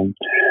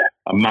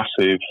a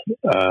massive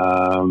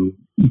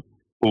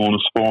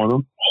bonus for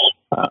them.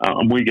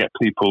 And we get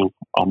people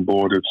on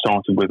board who've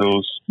started with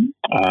us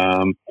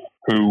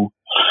who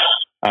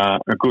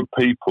are good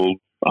people,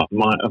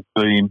 might have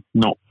been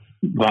not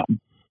that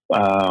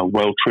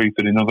well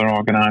treated in other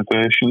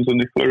organisations, and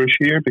they flourish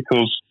here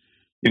because,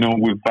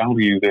 we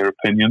value their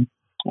opinion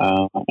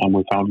and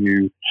we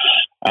value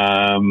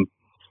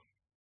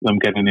them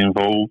getting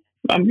involved.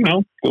 And,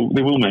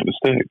 they will make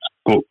mistakes,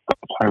 but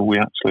that's how we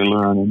actually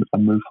learn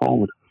and move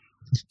forward.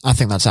 I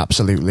think that's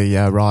absolutely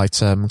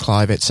right,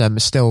 Clive. It's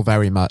still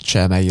very much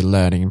a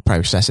learning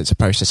process. It's a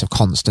process of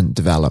constant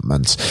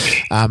development.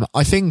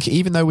 I think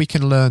even though we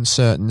can learn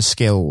certain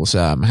skills,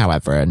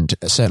 however, and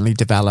certainly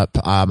develop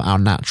our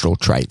natural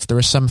traits, there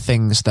are some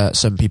things that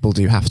some people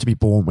do have to be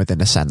born with,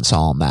 in a sense,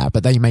 aren't there?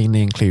 But they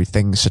mainly include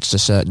things such as a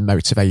certain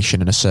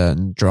motivation and a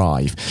certain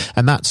drive.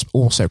 And that's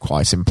also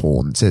quite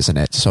important, isn't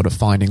it? Sort of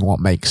finding what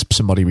makes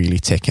somebody really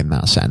tick in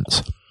that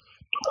sense.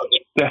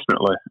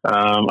 Definitely,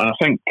 and I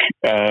think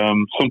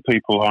some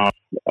people have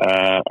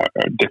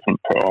different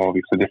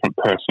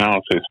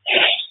personalities,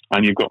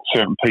 and you've got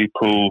certain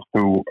people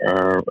who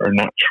are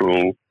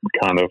natural,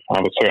 kind of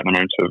have a certain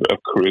amount of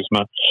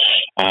charisma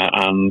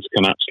and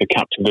can actually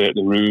captivate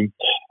the room,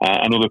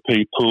 and other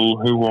people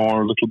who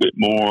are a little bit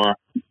more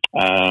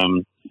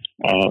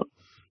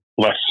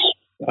less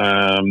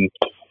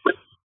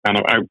kind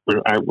of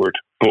outward,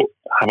 but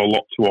have a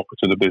lot to offer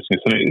to the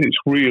business, and it's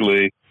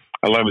really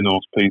allowing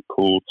those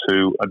people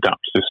to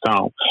adapt to the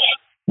style.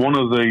 One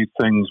of the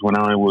things when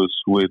I was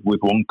with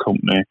one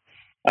company,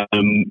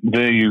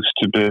 they used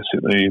to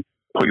basically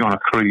put you on a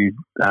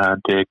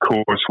 3-day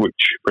course, which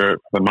for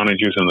the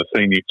managers and the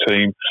senior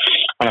team,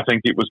 and I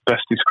think it was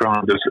best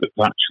described as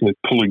actually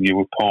pulling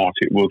you apart.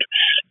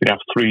 You'd have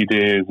 3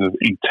 days of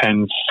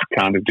intense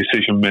kind of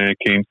decision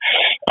making,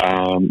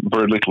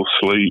 very little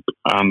sleep,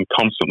 and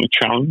constantly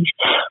challenged.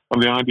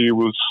 And the idea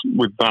was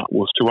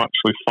to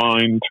actually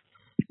find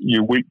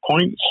your weak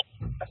points,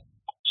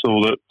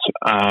 so that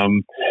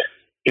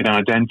it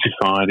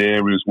identified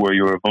areas where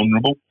you were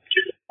vulnerable.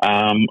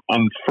 And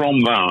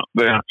from that,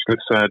 they actually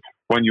said,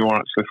 when you're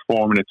actually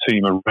forming a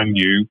team around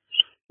you,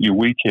 your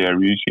weak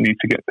areas, you need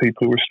to get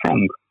people who are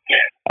strong.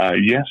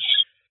 Yes,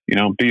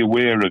 be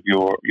aware of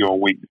your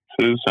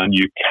weaknesses, and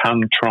you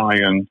can try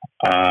and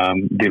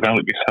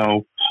develop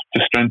yourself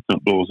to strengthen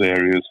those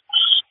areas.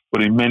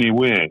 But in many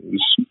ways,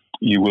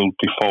 you will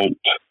default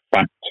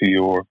back to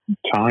your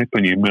type,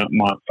 and you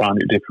might find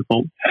it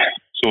difficult.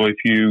 So if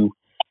you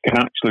can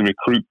actually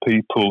recruit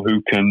people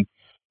who can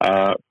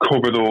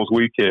cover those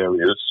weak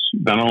areas,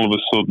 then all of a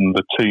sudden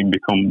the team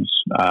becomes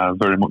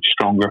very much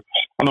stronger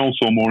and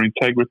also more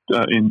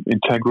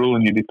integral,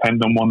 and you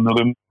depend on one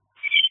another.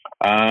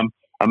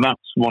 And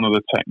that's one of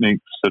the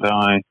techniques that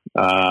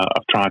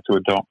I've tried to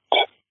adopt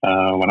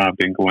when I've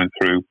been going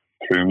through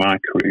my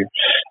career,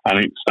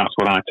 and that's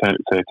what I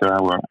say to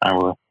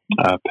our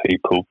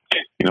people.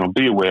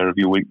 Be aware of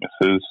your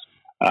weaknesses,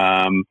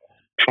 try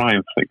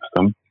and fix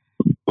them,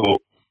 but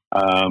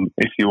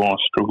if you are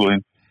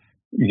struggling,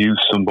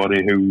 use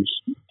somebody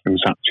who's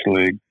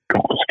actually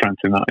got a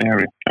strength in that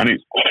area. And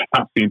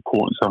that's the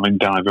importance of having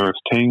diverse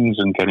teams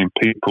and getting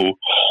people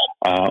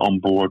on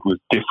board with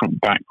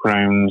different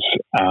backgrounds,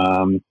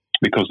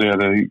 because they're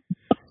the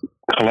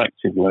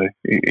collectively,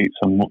 it's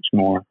a much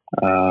more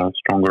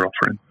stronger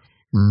offering.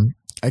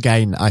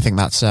 Again, I think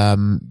that's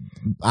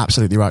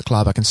absolutely right,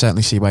 Clive. I can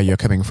certainly see where you're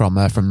coming from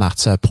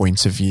that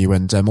point of view.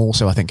 And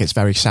also, I think it's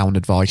very sound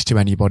advice to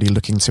anybody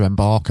looking to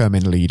embark in a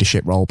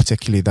leadership role,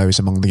 particularly those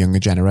among the younger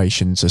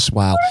generations as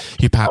well,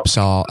 who perhaps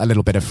are a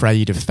little bit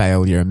afraid of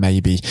failure and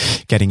maybe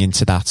getting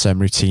into that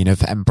routine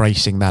of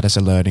embracing that as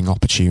a learning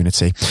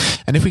opportunity.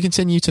 And if we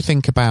continue to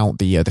think about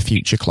the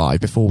future,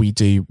 Clive, before we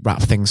do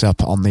wrap things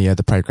up on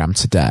the programme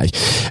today,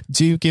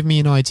 do give me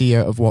an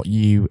idea of what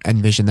you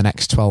envision the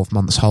next 12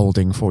 months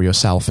holding for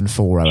yourself and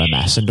for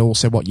OMS, and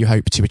also what you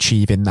hope to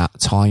achieve in that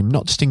time,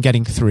 not just in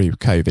getting through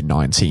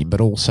COVID-19, but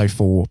also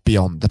for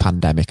beyond the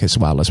pandemic as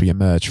well as we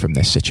emerge from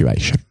this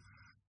situation.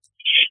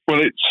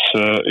 Well,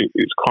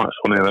 it's quite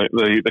funny.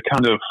 The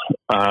kind of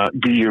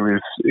year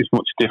is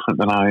much different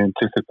than I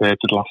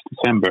anticipated last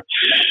December.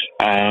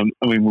 I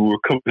mean, we were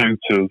coming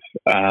out of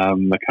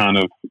the kind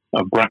of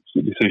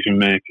Brexit decision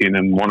making,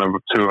 and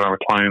two of our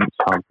clients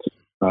had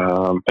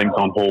things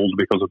on hold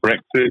because of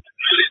Brexit.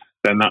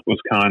 Then that was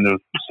kind of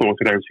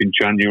sorted out in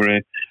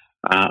January,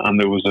 and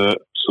there was a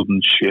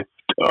sudden shift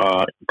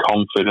in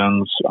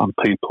confidence, and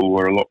people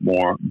were a lot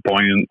more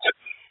buoyant.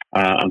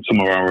 And some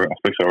of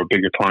especially our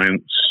bigger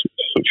clients,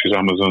 such as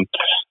Amazon,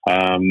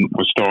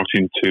 were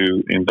starting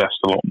to invest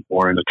a lot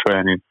more in the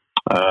training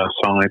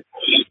side.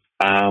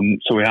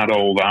 So we had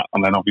all that,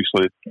 and then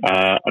obviously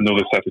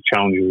another set of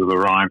challenges have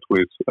arrived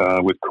with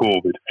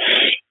COVID.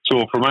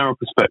 So from our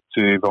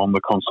perspective on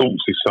the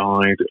consultancy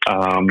side,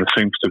 there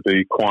seems to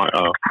be quite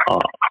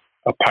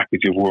a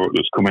package of work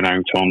that's coming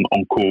out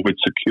on COVID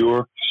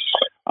Secure.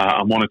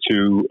 And one or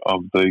two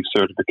of the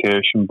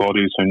certification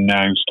bodies are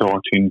now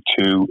starting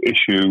to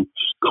issue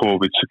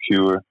COVID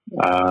Secure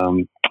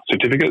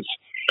certificates.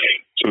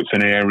 So it's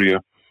an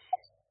area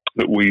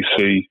that we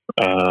see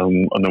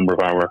a number of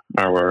our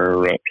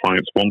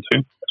clients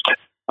wanting.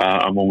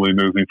 And we'll be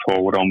moving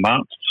forward on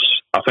that.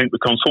 I think the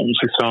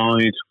consultancy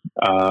side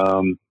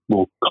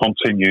will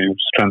continue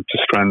strength to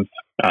strength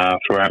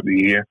throughout the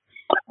year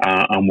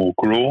and will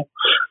grow.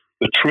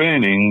 The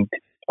training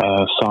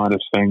side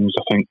of things,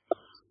 I think,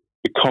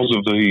 because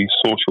of the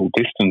social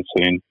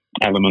distancing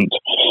element,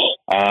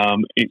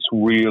 it's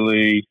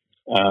really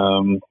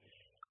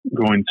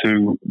going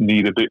to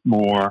need a bit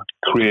more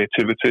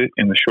creativity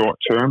in the short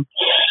term.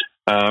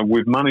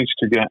 We've managed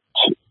to get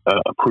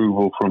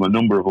approval from a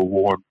number of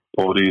award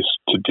bodies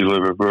to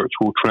deliver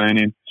virtual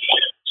training.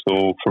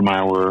 So from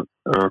our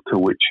IRCA,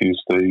 which is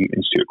the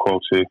Institute of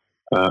Quality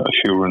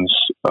Assurance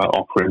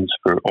offerings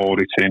for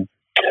auditing,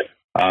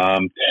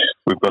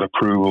 we've got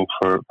approval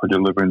for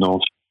delivering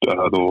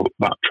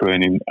that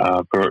training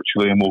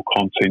virtually, and we'll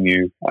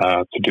continue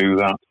to do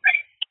that.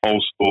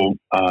 Also,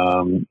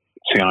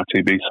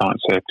 CITB Site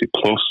Safety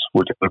Plus,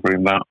 we're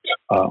delivering that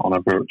on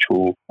a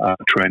virtual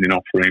training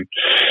offering.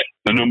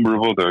 A number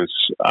of others.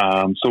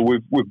 So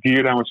we've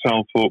geared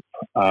ourselves up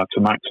to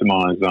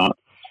maximise that.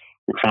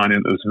 We're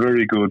finding there's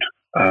very good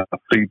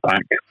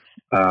feedback,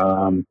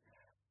 and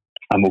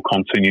we'll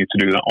continue to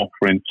do that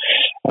offering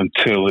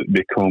until it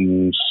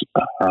becomes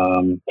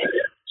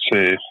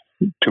safe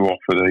to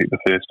offer the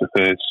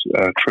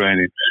face-to-face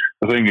training.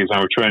 The thing is,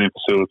 our training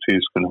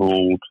facilities can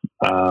hold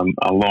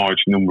a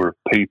large number of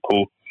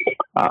people,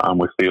 and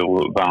we feel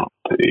that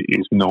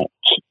is not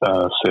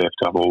safe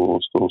to have all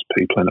those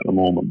people in at the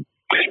moment.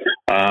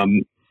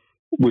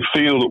 We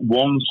feel that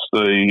once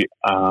the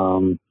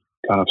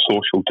kind of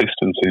social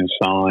distancing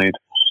side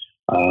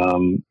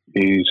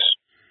is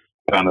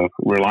kind of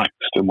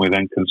relaxed, and we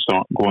then can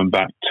start going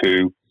back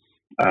to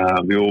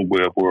the old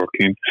way of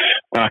working,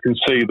 I can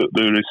see that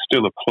there is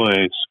still a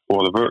place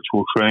for the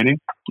virtual training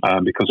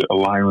because it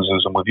allows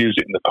us, and we've used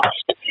it in the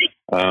past,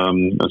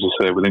 as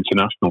I say, with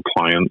international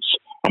clients,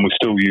 and we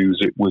still use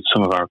it with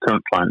some of our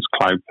current clients,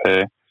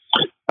 CloudPay,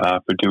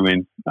 for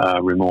doing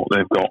remote.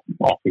 They've got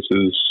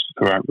offices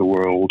throughout the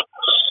world,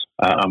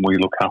 and we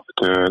look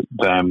after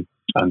them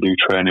and do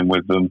training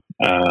with them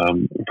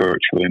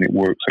virtually, and it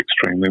works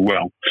extremely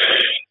well.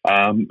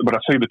 But I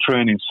see the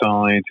training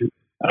side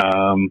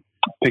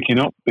picking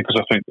up because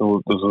I think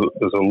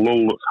there's a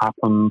lull that's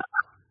happened,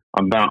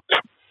 and that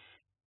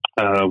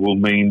will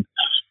mean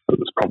that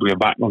there's probably a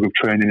backlog of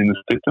training in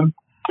the system.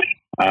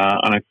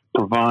 And if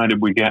provided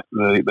we get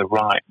the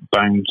right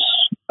bounce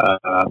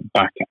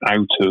back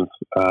out of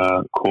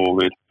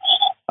COVID,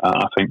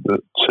 I think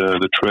that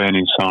the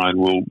training side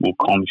will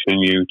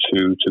continue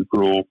to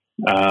grow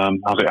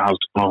as it has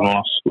done over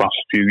the last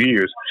few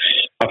years.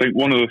 I think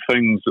one of the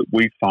things that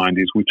we find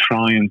is we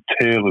try and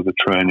tailor the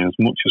training as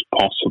much as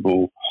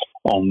possible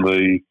on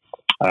the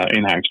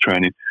in-house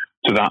training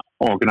to that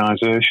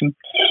organisation.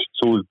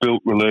 So we've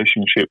built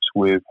relationships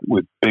with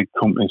big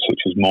companies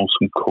such as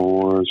Molson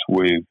Coors,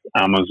 with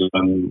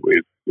Amazon,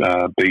 with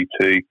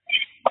BT,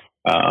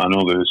 and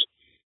others.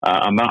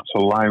 And that's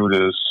allowed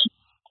us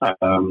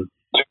to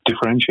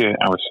differentiate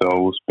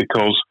ourselves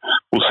because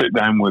we'll sit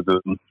down with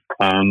them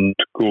and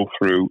go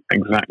through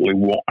exactly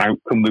what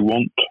outcome they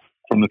want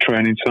from the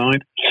training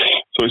side.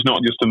 So it's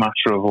not just a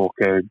matter of,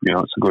 okay,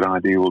 it's a good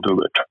idea, we'll do a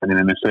bit of training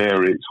in this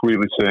area. It's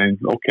really saying,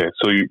 okay,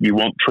 so you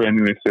want training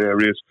in this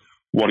area,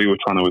 what are you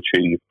trying to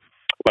achieve?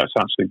 Let's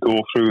actually go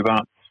through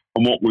that.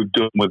 And what we've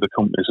done with the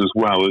companies as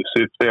well is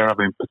if they're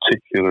having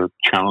particular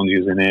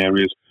challenges in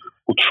areas,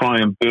 we'll try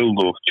and build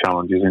those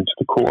challenges into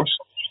the course.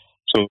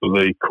 So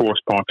the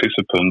course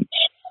participants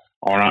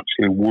are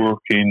actually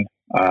working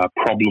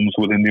problems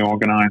within the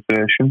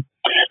organisation,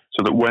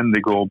 so that when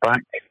they go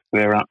back,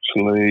 they're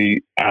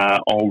actually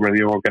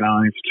already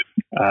organised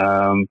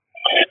and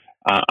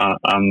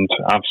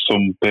have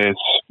some base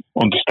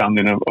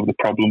understanding of the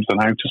problems and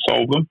how to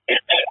solve them.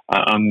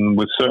 And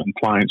with certain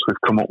clients,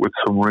 we've come up with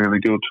some really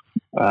good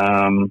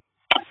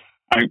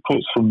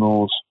outputs from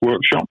those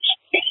workshops.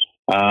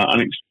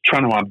 And it's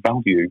trying to add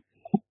value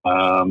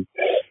so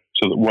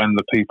that when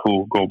the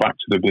people go back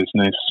to the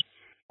business,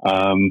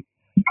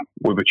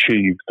 we've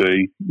achieved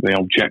the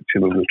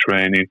objective of the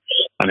training,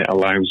 and it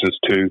allows us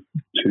to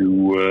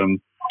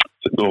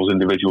those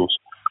individuals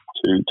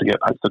to get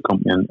back to the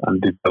company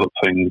and develop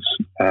things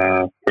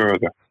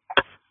further.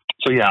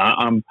 So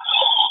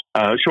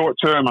short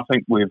term, I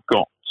think we've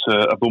got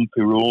a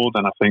bumpy road,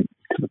 and I think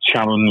the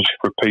challenge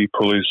for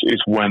people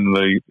is when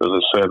as I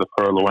say, the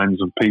furlough ends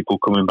and people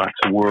coming back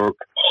to work,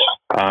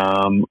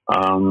 and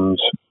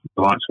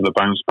the likes of the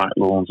bounce back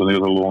loans and the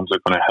other loans are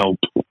going to help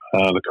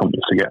the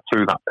companies to get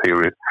through that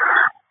period.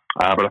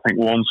 But I think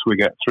once we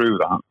get through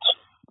that,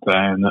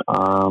 then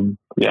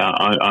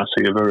I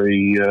see a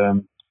very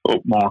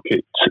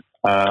upmarket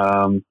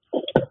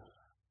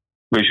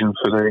vision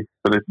for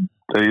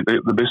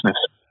the business.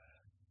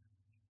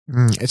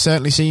 It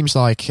certainly seems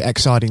like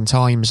exciting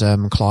times,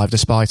 Clive,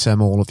 despite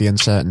all of the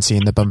uncertainty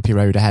and the bumpy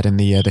road ahead in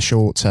the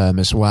short term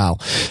as well.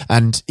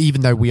 And even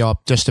though we are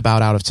just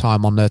about out of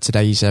time on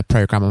today's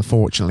programme,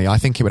 unfortunately, I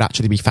think it would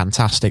actually be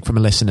fantastic from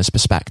a listener's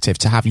perspective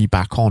to have you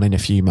back on in a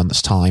few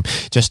months' time,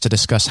 just to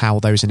discuss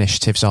how those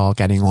initiatives are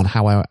getting on,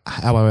 how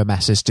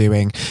OMS is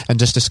doing, and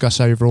just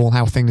discuss overall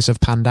how things have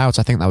panned out.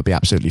 I think that would be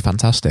absolutely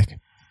fantastic.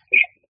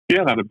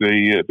 Yeah, that'd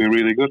be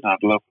really good. I'd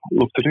love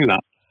to do that.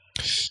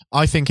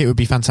 I think it would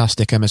be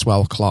fantastic as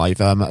well, Clive.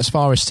 As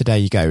far as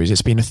today goes,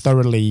 it's been a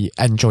thoroughly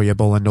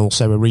enjoyable and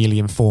also a really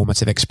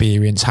informative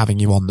experience having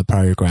you on the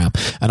programme.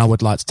 And I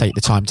would like to take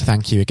the time to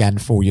thank you again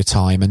for your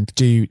time, and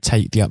do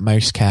take the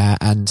utmost care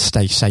and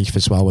stay safe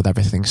as well with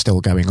everything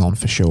still going on,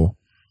 for sure.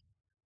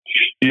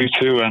 You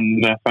too,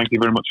 and thank you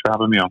very much for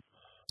having me on.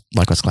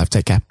 Likewise, Clive.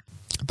 Take care.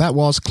 That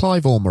was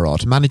Clive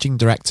Ormerod, Managing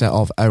Director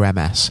of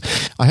OMS.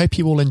 I hope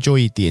you all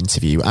enjoyed the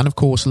interview, and of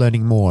course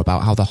learning more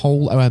about how the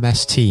whole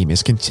OMS team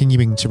is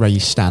continuing to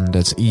raise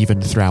standards even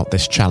throughout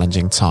this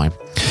challenging time.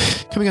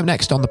 Coming up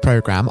next on the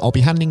programme, I'll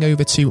be handing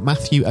over to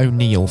Matthew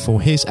O'Neill for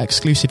his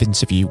exclusive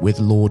interview with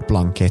Lord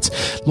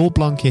Blunkett. Lord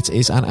Blunkett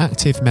is an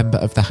active member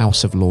of the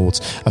House of Lords,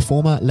 a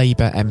former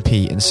Labour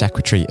MP and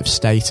Secretary of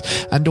State,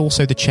 and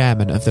also the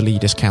chairman of the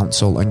Leaders'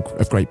 Council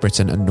of Great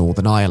Britain and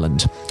Northern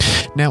Ireland.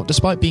 Now,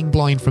 despite being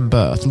blind from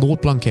birth,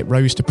 Lord Blunkett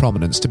rose to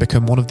prominence to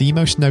become one of the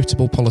most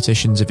notable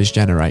politicians of his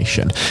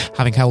generation,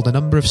 having held a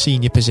number of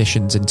senior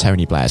positions in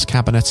Tony Blair's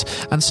cabinet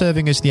and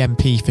serving as the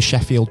MP for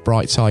Sheffield,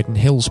 Brightside and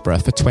Hillsborough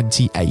for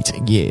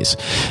 28 years.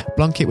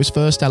 Blunkett was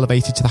first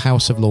elevated to the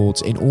House of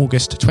Lords in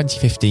August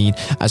 2015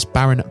 as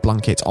Baron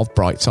Blunkett of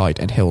Brightside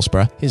and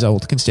Hillsborough, his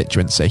old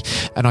constituency,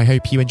 and I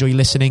hope you enjoy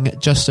listening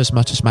just as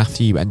much as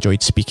Matthew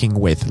enjoyed speaking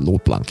with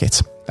Lord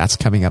Blunkett. That's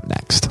coming up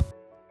next.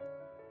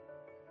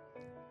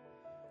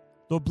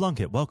 Lord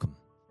Blunkett, welcome.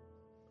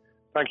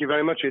 Thank you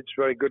very much. It's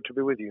very good to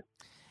be with you.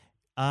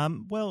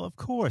 Well, of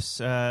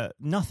course,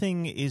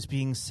 nothing is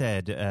being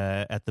said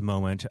at the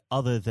moment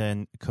other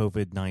than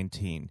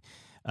COVID-19,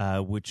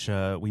 which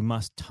we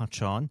must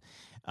touch on.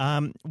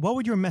 What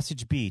would your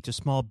message be to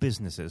small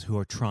businesses who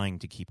are trying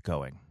to keep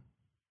going?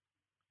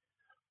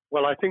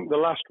 Well, I think the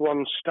last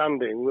ones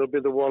standing will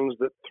be the ones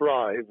that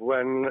thrive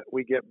when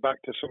we get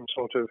back to some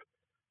sort of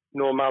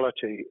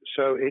normality.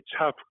 So it's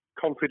have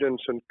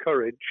confidence and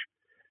courage.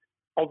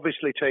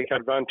 Obviously take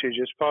advantage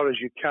as far as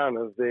you can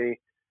of the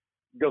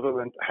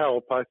government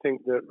help. I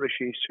think that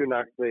Rishi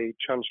Sunak, the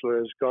Chancellor,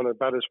 has gone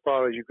about as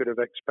far as you could have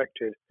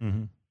expected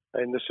in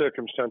the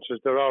circumstances.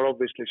 There are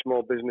obviously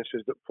small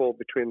businesses that fall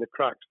between the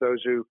cracks,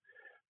 those who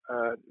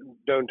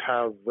don't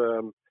have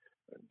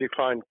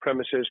defined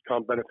premises,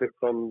 can't benefit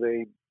from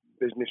the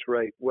business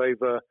rate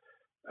waiver,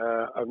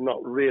 have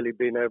not really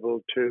been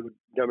able to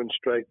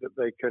demonstrate that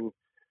they can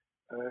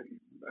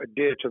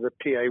adhere to the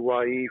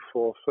PAYE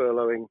for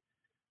furloughing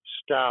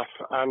staff,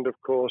 and of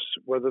course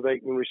whether they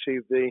can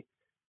receive the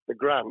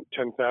grant,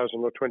 10,000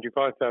 or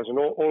 25,000.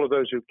 All of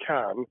those who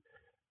can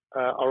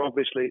are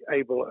obviously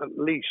able at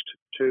least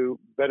to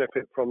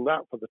benefit from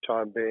that for the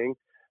time being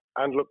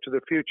and look to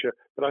the future.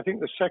 But I think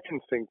the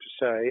second thing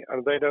to say,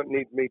 and they don't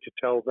need me to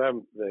tell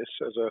them this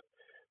as a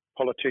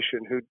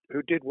politician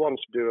who did once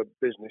do a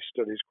business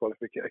studies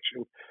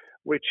qualification,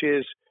 which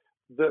is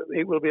that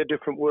it will be a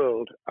different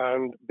world,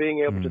 and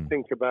being able to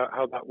think about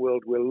how that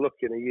world will look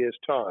in a year's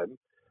time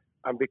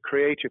and be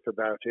creative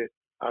about it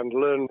and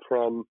learn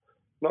from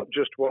not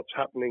just what's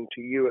happening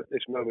to you at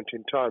this moment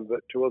in time,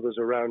 but to others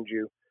around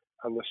you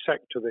and the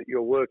sector that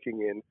you're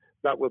working in,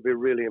 that will be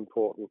really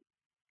important.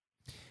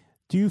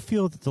 Do you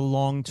feel that the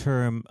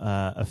long-term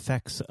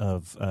effects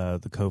of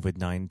the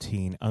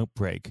COVID-19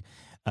 outbreak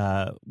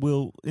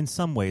will, in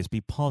some ways,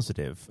 be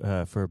positive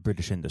for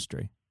British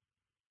industry?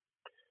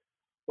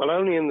 Well,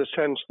 only in the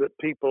sense that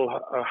people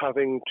are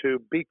having to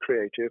be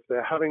creative,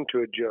 they're having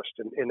to adjust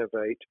and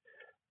innovate.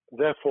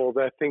 Therefore,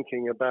 they're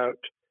thinking about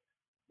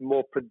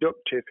more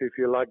productive, if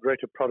you like,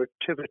 greater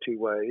productivity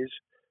ways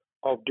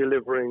of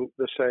delivering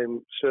the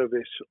same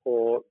service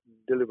or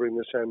delivering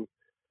the same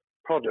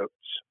products.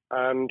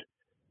 And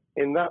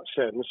in that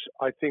sense,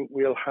 I think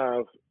we'll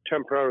have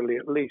temporarily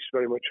at least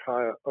very much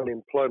higher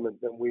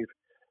unemployment than we've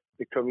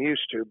become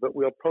used to, but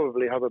we'll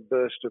probably have a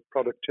burst of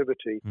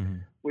productivity,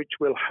 which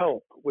will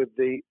help with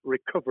the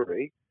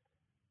recovery.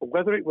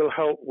 Whether it will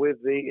help with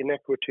the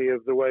inequity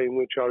of the way in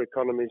which our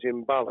economy is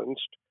imbalanced,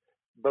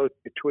 both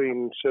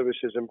between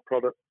services and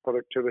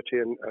productivity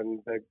and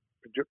the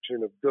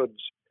production of goods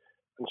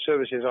and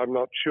services, I'm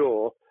not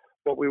sure.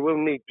 What we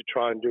will need to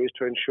try and do is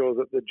to ensure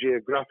that the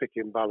geographic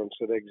imbalance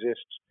that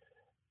exists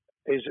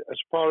is, as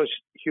far as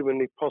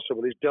humanly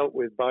possible, is dealt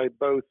with by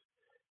both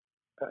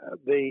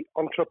the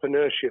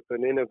entrepreneurship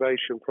and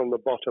innovation from the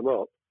bottom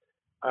up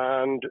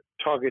and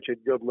targeted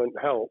government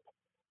help,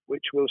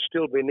 which will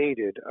still be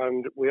needed.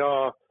 And we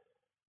are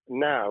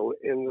now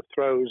in the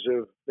throes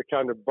of the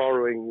kind of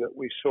borrowing that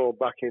we saw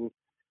back in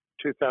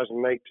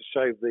 2008 to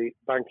save the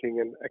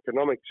banking and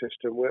economic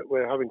system.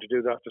 We're having to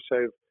do that to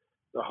save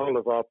the whole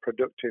of our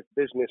productive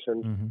business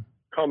and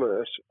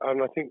commerce,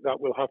 and I think that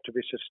will have to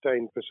be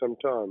sustained for some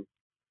time.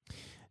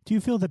 Do you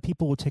feel that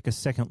people will take a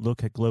second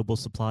look at global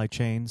supply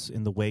chains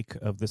in the wake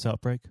of this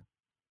outbreak?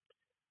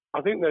 I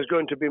think there's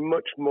going to be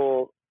much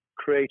more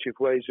creative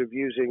ways of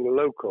using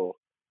local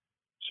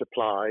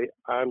supply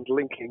and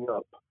linking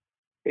up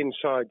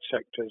inside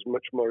sectors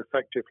much more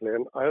effectively.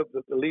 And I hope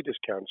that the Leaders'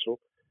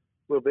 Council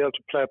will be able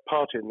to play a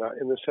part in that,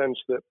 in the sense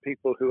that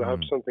people who have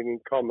something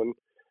in common,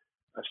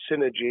 a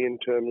synergy in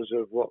terms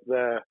of what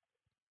they're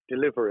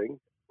delivering,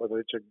 whether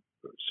it's a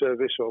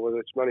service or whether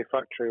it's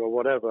manufacturing or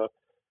whatever,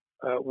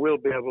 will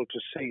be able to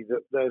see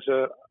that there's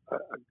a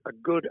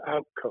good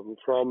outcome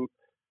from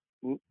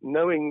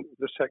knowing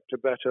the sector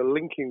better,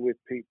 linking with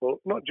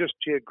people, not just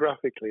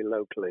geographically,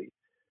 locally,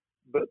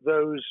 but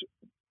those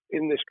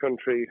in this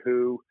country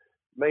who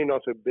may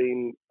not have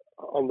been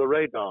on the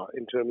radar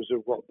in terms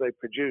of what they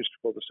produced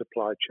for the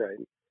supply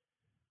chain.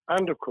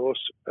 And, of course,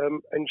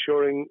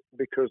 ensuring,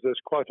 because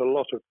there's quite a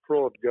lot of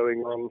fraud going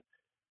on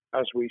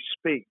as we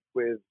speak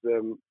with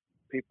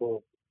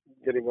people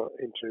getting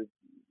into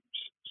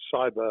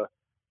cyber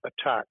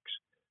attacks,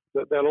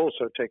 that they'll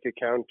also take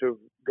account of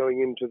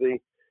going into the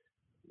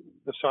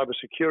cyber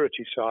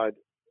security side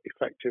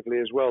effectively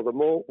as well. The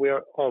more we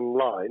are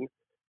online,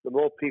 the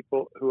more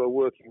people who are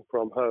working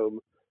from home,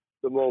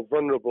 the more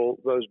vulnerable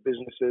those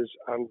businesses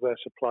and their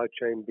supply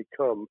chain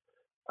become.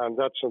 And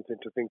that's something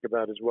to think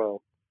about as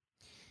well.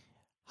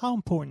 How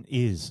important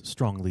is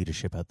strong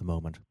leadership at the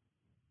moment?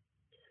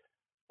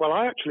 Well,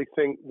 I actually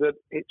think that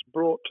it's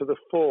brought to the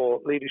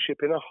fore leadership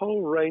in a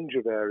whole range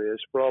of areas,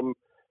 from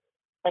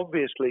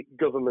obviously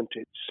government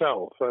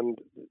itself, and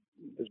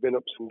there's been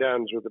ups and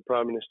downs with the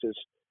Prime Minister's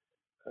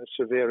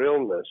severe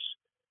illness,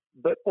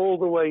 but all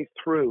the way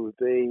through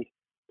the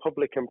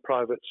public and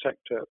private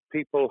sector,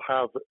 people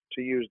have,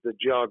 to use the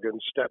jargon,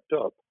 stepped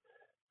up,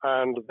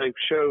 and they've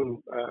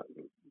shown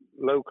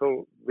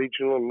local,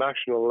 regional, and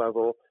national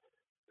level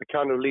the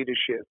kind of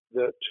leadership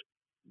that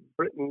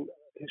Britain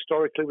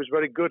historically was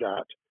very good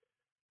at.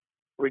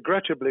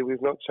 Regrettably,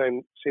 we've not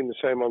seen the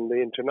same on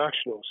the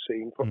international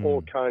scene for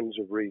all kinds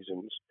of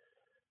reasons,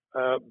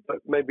 but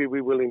maybe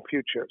we will in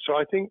future. So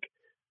I think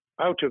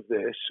out of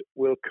this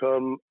will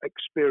come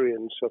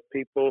experience of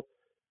people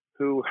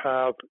who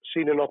have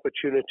seen an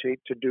opportunity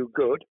to do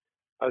good,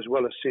 as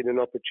well as seen an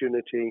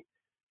opportunity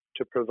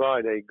to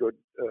provide a good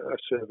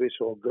service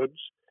or goods,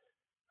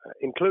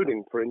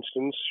 including, for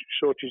instance,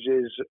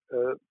 shortages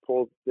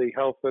for the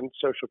health and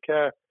social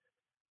care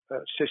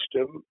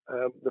system,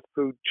 the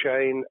food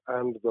chain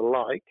and the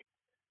like,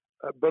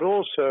 but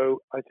also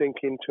I think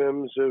in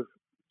terms of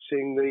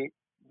seeing the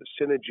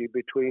synergy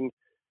between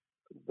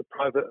the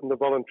private and the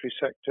voluntary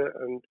sector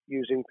and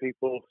using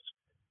people's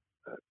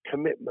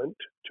commitment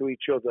to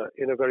each other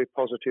in a very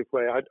positive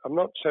way. I'm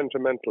not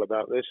sentimental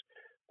about this.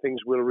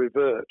 Things will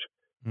revert.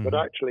 But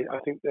actually, I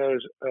think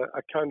there's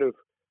a kind of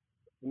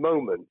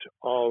moment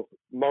of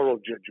moral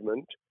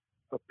judgment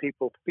of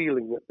people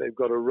feeling that they've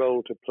got a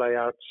role to play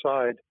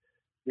outside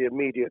the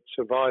immediate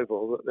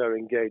survival that they're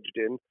engaged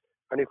in.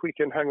 And if we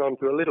can hang on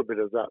to a little bit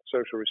of that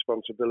social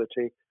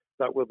responsibility,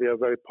 that will be a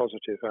very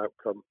positive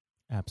outcome.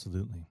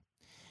 Absolutely.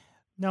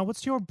 Now,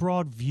 what's your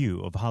broad view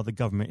of how the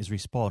government is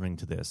responding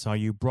to this? Are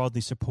you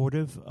broadly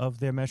supportive of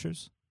their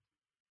measures?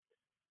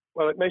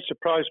 Well, it may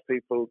surprise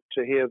people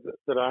to hear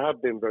that I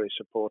have been very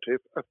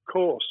supportive. Of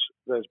course,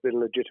 there's been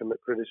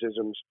legitimate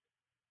criticisms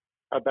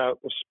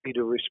about the speed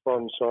of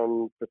response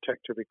on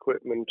protective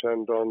equipment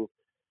and on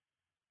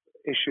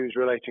issues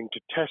relating to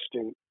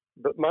testing.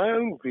 But my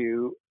own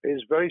view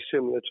is very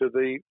similar to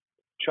the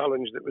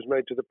challenge that was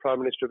made to the Prime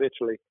Minister of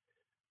Italy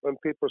when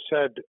people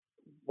said,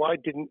 why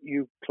didn't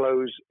you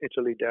close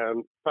Italy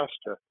down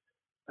faster?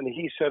 And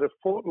he said, a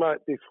fortnight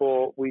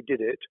before we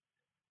did it,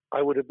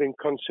 I would have been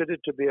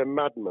considered to be a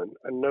madman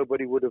and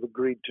nobody would have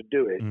agreed to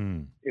do it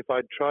if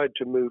I'd tried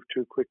to move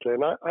too quickly.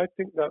 And I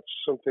think that's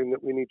something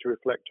that we need to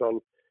reflect on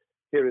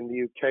here in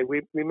the UK.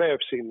 We may have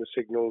seen the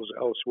signals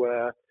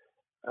elsewhere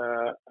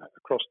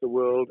across the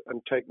world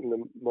and taken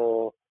them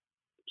more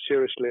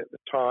seriously at the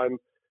time.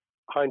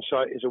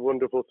 Hindsight is a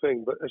wonderful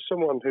thing, but as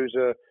someone who's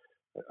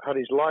had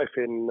his life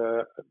in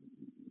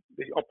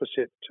the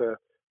opposite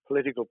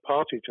political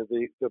party to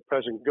the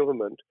present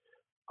government,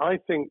 I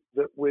think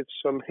that with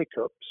some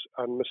hiccups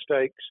and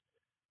mistakes,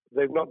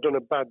 they've not done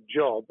a bad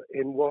job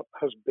in what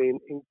has been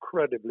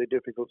incredibly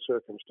difficult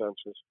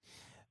circumstances.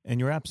 And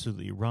you're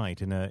absolutely right.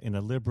 In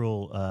a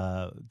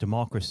liberal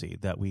democracy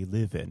that we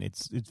live in,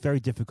 it's very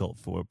difficult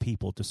for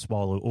people to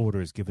swallow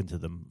orders given to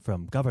them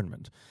from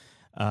government.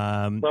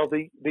 Well,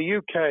 the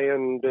UK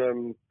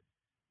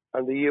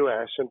and the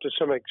US, and to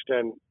some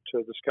extent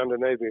the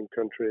Scandinavian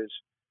countries,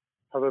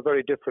 have a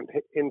very different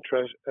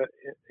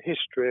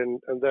history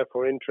and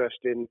therefore interest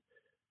in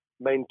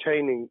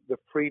maintaining the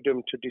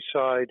freedom to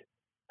decide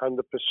and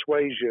the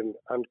persuasion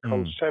and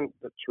consent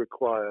that's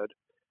required.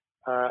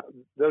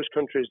 Those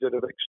countries that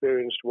have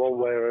experienced one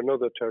way or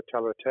another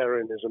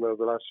totalitarianism over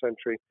the last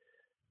century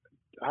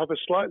have a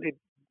slightly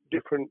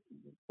different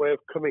way of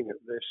coming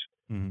at this.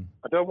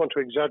 I don't want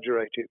to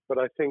exaggerate it, but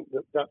I think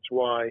that that's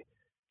why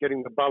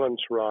getting the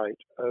balance right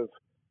of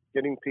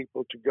getting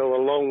people to go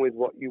along with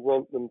what you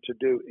want them to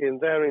do in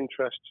their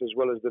interests as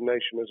well as the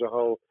nation as a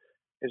whole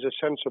is a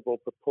sensible,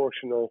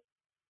 proportional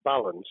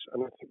balance.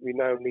 And I think we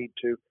now need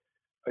to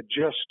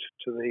adjust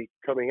to the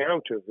coming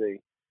out of the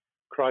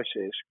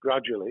crisis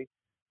gradually,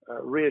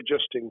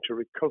 readjusting to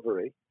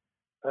recovery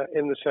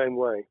in the same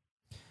way.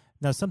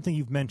 Now, something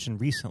you've mentioned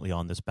recently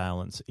on this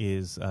balance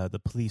is the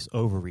police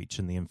overreach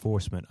in the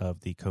enforcement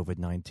of the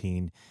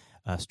COVID-19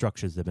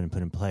 structures that have been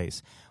put in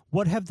place.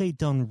 What have they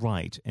done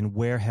right, and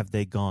where have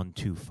they gone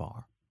too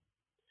far?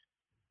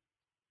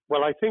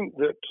 Well, I think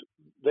that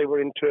they were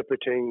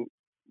interpreting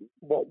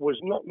what was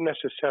not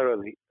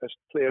necessarily as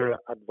clear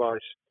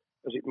advice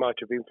as it might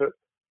have been for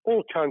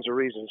all kinds of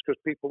reasons, because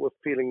people were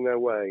feeling their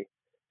way.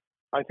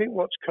 I think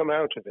what's come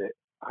out of it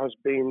has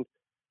been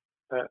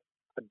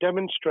a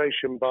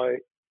demonstration by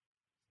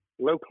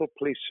local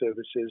police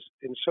services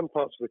in some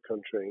parts of the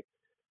country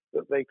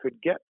that they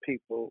could get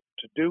people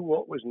to do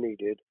what was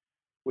needed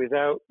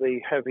without the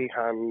heavy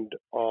hand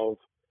of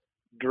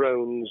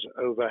drones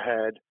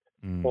overhead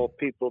or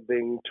people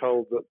being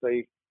told that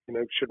they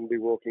shouldn't be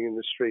walking in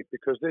the street,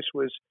 because this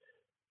was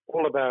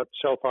all about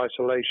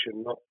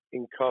self-isolation, not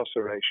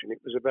incarceration.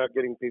 It was about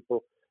getting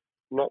people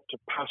not to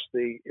pass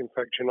the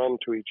infection on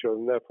to each other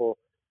and therefore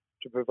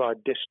to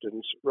provide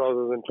distance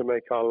rather than to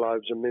make our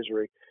lives a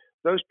misery.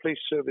 Those police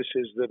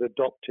services that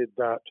adopted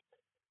that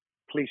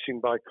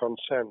policing by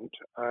consent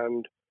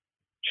and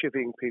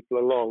chivying people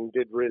along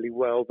did really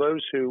well.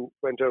 Those who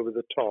went over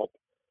the top,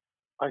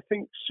 I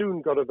think,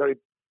 soon got a very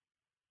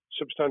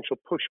substantial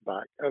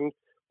pushback. And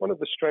one of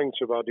the strengths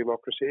of our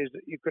democracy is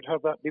that you could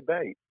have that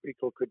debate.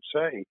 People could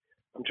say,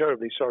 I'm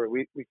terribly sorry,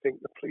 we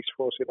think the police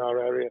force in our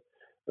area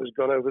has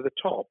gone over the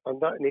top. And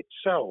that in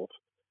itself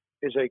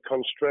is a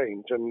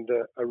constraint and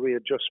a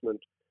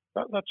readjustment.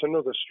 That's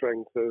another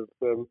strength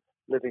of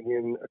living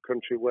in a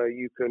country where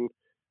you can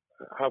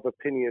have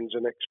opinions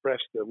and express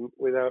them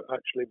without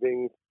actually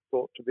being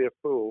thought to be a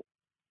fool.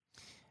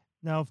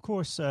 Now, of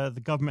course,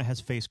 the government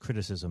has faced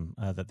criticism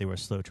that they were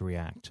slow to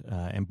react,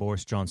 and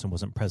Boris Johnson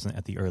wasn't present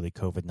at the early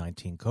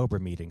COVID-19 COBRA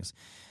meetings.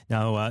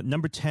 Now,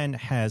 Number 10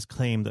 has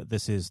claimed that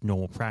this is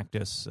normal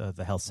practice.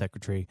 The health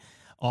secretary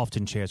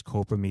often chairs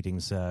COBRA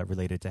meetings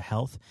related to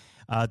health.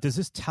 Does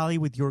this tally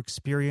with your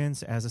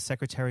experience as a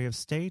Secretary of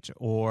State,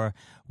 or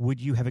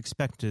would you have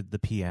expected the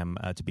PM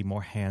to be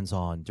more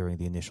hands-on during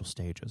the initial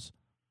stages?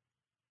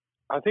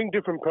 I think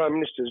different prime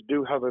ministers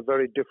do have a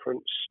very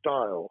different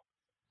style.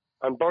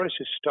 And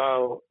Boris's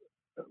style,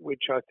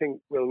 which I think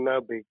will now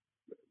be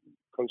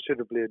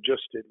considerably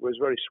adjusted, was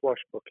very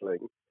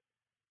swashbuckling.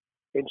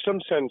 In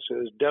some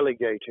senses,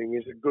 delegating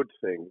is a good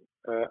thing,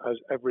 as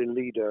every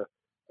leader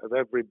of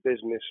every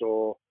business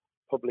or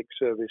public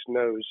service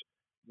knows.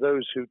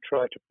 Those who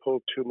try to pull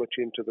too much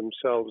into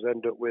themselves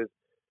end up with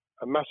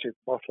a massive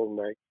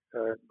bottleneck,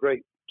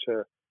 great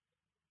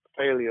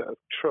failure of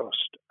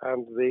trust,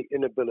 and the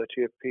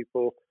inability of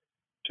people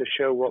to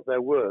show what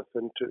they're worth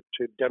and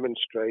to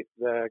demonstrate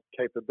their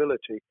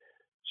capability.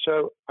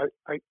 So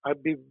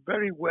I'd be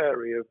very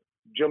wary of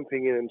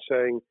jumping in and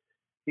saying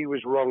he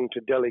was wrong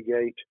to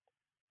delegate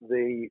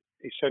the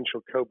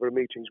essential COBRA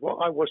meetings.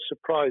 What I was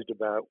surprised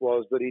about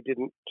was that he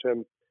didn't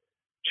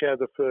chair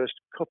the first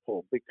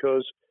couple,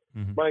 because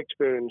my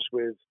experience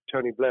with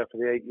Tony Blair for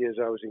the 8 years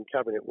I was in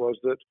cabinet was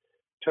that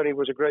Tony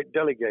was a great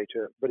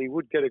delegator, but he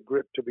would get a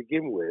grip to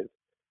begin with,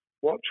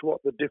 watch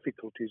what the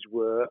difficulties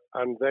were,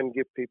 and then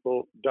give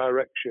people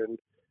direction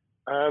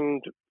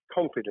and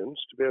confidence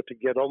to be able to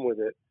get on with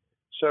it.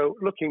 So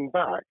looking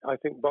back, I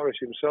think Boris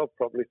himself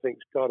probably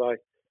thinks, God, I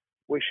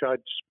wish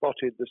I'd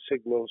spotted the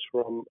signals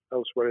from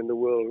elsewhere in the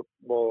world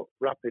more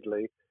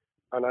rapidly,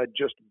 and I'd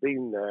just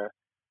been there.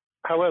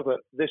 However,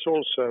 this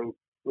also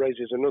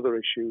raises another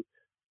issue.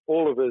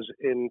 All of us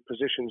in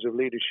positions of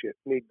leadership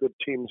need good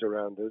teams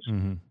around us.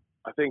 Mm-hmm.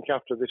 I think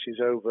after this is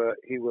over,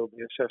 he will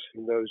be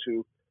assessing those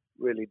who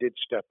really did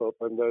step up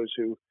and those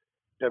who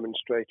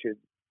demonstrated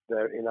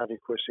their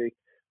inadequacy.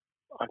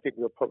 I think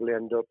we'll probably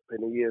end up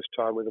in a year's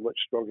time with a much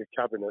stronger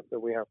cabinet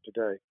than we have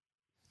today.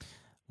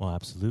 Well,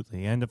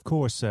 absolutely. And of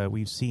course,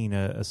 we've seen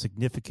a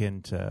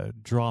significant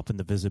drop in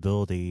the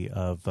visibility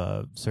of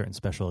certain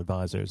special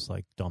advisors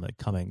like Dominic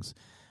Cummings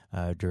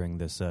during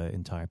this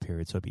entire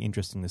period. So it'd be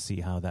interesting to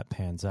see how that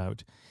pans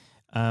out.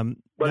 Well,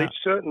 it's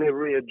certainly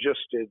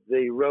readjusted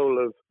the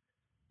role of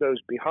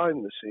those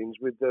behind the scenes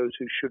with those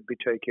who should be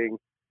taking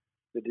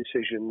the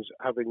decisions,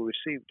 having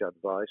received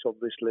advice.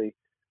 Obviously,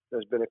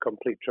 there's been a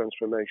complete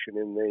transformation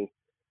in the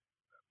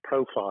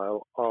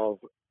profile of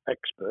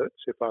experts,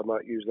 if I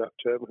might use that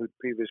term, who'd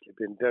previously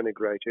been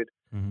denigrated.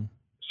 Mm-hmm.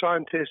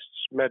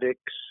 Scientists,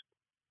 medics,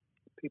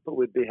 people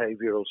with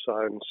behavioral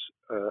science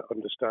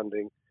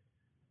understanding.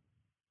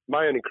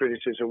 My only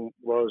criticism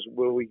was,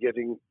 were we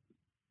getting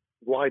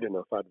wide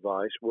enough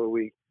advice? Were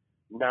we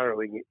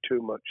narrowing it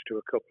too much to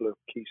a couple of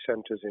key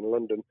centres in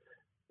London?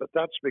 But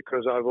that's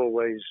because I've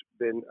always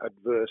been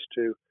adverse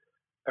to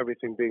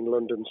everything being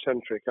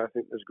London-centric. I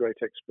think there's great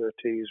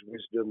expertise,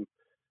 wisdom,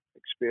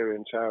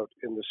 experience out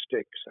in the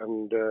sticks,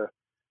 and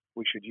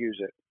we should use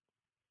it.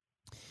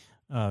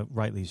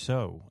 Rightly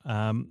so.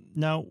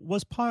 Now,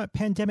 was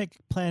pandemic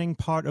planning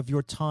part of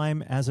your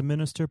time as a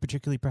minister,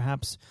 particularly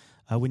perhaps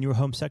when you were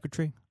Home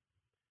Secretary?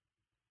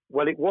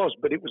 Well, it was,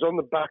 but it was on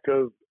the back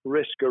of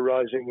risk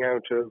arising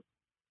out of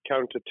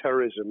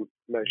counter-terrorism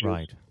measures.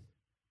 Right.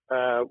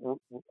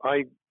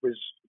 I was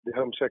the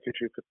Home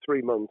Secretary for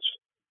 3 months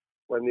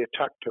when the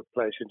attack took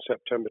place in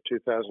September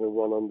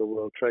 2001 on the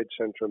World Trade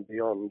Center and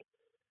beyond.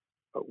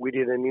 We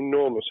did an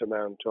enormous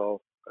amount of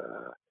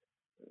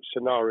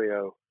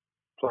scenario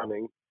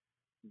planning,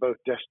 both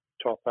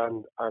desktop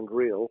and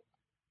real.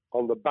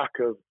 On the back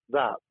of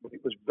that,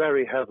 it was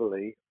very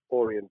heavily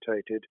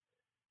orientated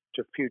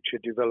to future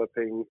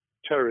developing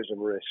terrorism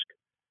risk.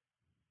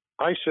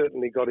 I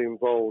certainly got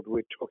involved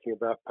with talking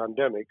about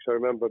pandemics. I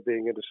remember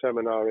being at a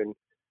seminar in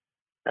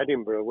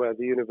Edinburgh where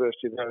the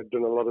university there had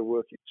done a lot of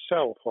work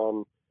itself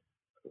on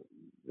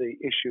the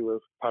issue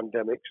of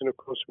pandemics. And of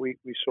course, we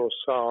saw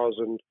SARS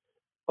and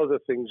other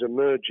things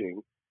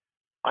emerging.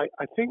 I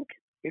think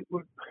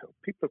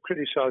people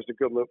criticise the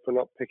government for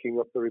not picking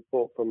up the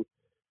report from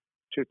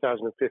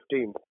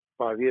 2015,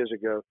 5 years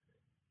ago.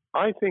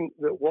 I think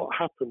that what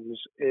happens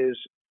is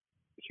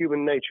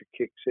human nature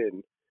kicks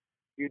in.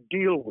 You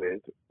deal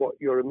with what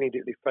you're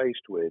immediately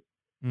faced with.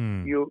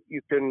 You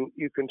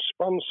can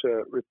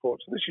sponsor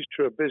reports, and this is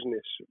true of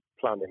business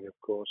planning, of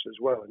course, as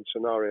well, and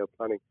scenario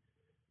planning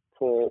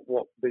for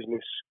what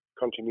business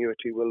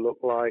continuity will look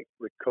like,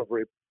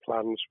 recovery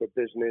plans for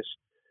business,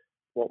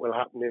 what will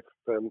happen if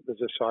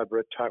there's a cyber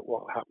attack,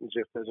 what happens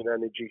if there's an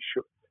energy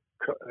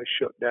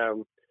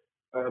shutdown.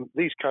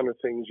 These kind of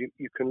things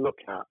you can look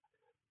at,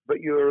 but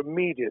you're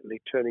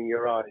immediately turning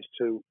your eyes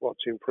to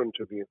what's in front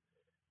of you.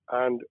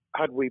 And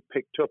had we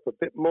picked up a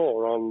bit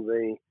more on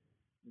the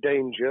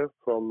danger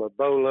from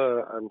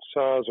Ebola and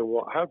SARS and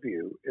what have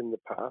you in the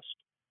past,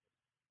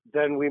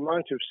 then we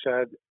might have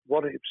said,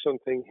 what if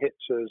something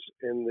hits us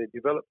in the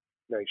developed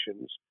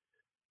nations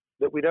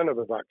that we don't have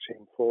a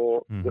vaccine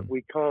for, that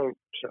we can't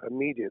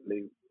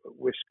immediately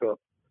whisk up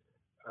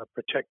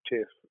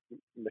protective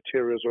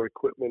materials or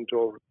equipment,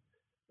 or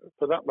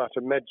for that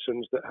matter,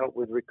 medicines that help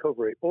with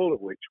recovery, all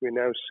of which we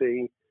now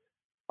see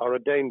are a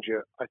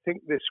danger. I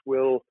think this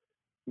will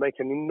make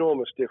an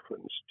enormous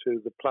difference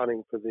to the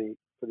planning for the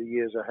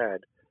years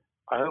ahead.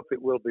 I hope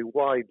it will be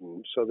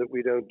widened so that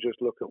we don't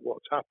just look at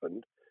what's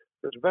happened,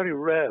 because very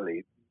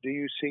rarely do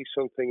you see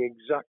something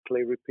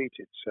exactly repeat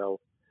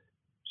itself.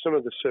 Some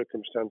of the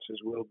circumstances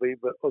will be,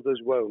 but others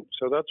won't.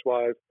 So that's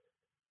why I've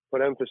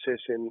put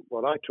emphasis in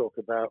what I talk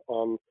about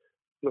on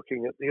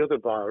looking at the other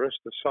virus,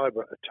 the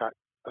cyber attack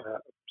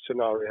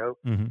scenario,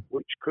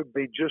 which could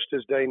be just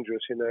as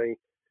dangerous in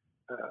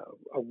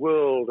a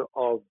world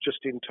of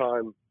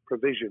just-in-time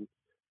provision.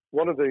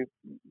 One of the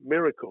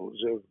miracles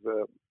of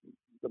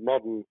the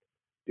modern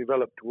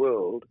developed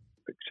world,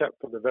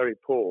 except for the very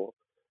poor,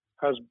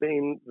 has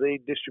been the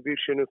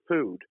distribution of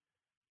food.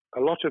 A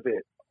lot of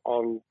it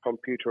on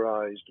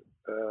computerized,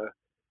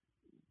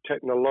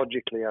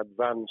 technologically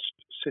advanced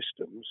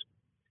systems.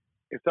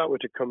 If that were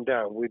to come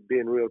down, we'd be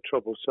in real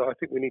trouble. So I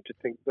think we need to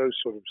think those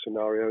sort of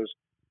scenarios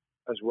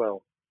as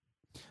well.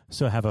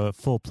 So have a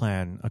full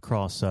plan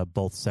across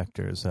both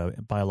sectors,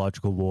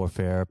 biological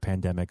warfare,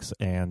 pandemics,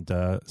 and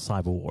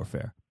cyber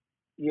warfare.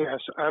 Yes,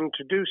 and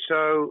to do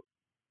so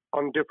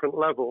on different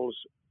levels.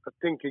 I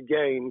think,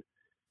 again,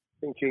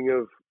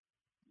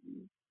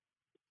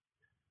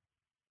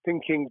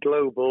 thinking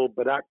global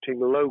but acting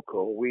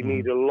local, we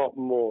need a lot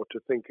more to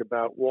think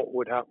about what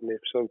would happen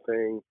if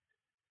something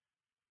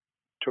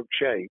took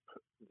shape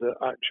that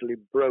actually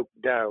broke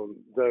down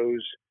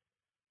those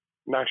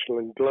national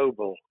and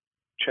global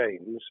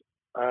chains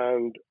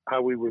and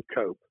how we would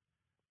cope.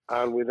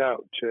 And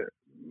without,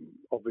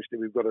 obviously,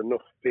 we've got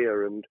enough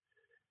fear and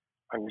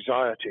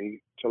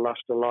anxiety to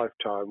last a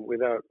lifetime.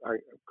 Without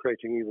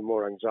creating even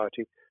more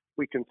anxiety,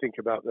 we can think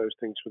about those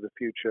things for the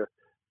future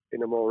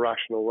in a more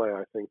rational way,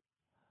 I think.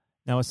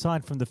 Now,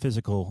 aside from the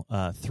physical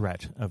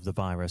threat of the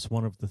virus,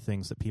 one of the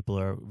things that people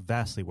are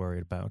vastly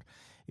worried about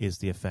is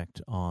the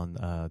effect on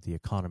the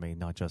economy,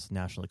 not just the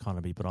national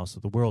economy, but also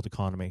the world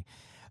economy.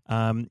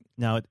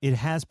 Now, it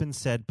has been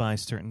said by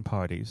certain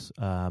parties,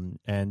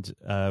 and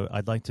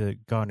I'd like to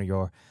garner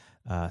your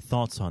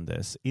thoughts on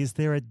this. Is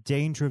there a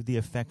danger of the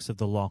effects of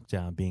the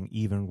lockdown being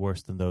even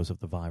worse than those of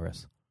the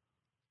virus?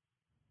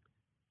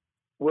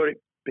 Were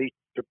it be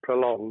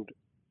prolonged,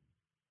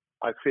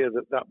 I fear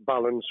that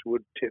balance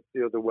would tip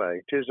the other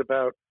way. It is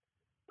about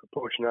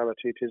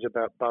proportionality. It is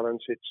about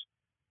balance. It's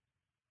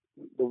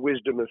the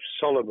wisdom of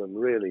Solomon,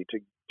 really,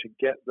 to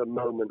get the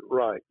moment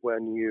right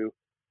when you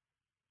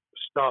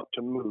start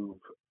to move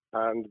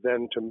and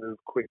then to move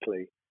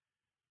quickly.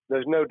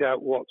 There's no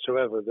doubt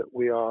whatsoever that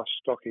we are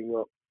stocking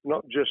up,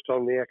 not just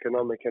on the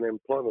economic and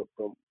employment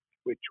front,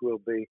 which will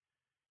be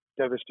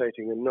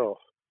devastating enough,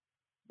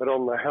 but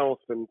on the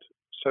health and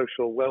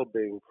social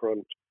well-being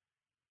front,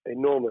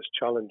 enormous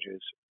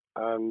challenges,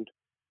 and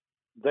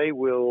they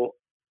will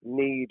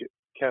need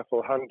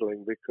careful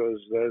handling because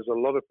there's a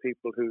lot of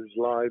people whose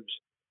lives,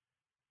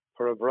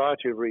 for a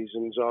variety of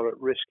reasons, are at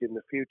risk in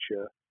the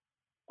future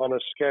on a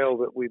scale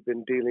that we've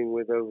been dealing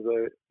with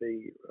over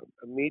the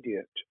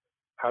immediate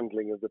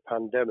handling of the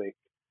pandemic,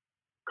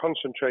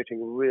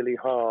 concentrating really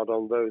hard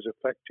on those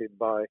affected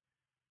by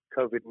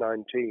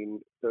COVID-19,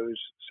 those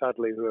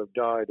sadly who have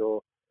died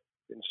or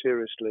been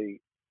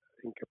seriously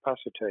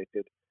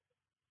incapacitated.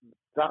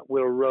 That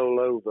will roll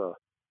over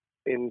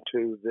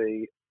into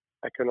the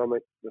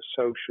economic, the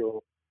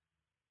social,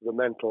 the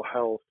mental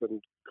health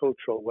and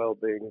cultural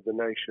well-being of the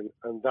nation,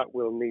 and that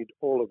will need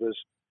all of us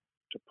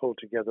to pull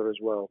together as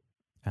well.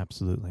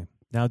 Absolutely.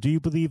 Now, do you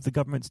believe the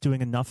government's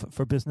doing enough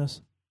for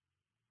business?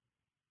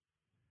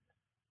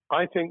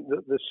 I think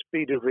that the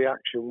speed of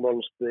reaction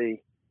once the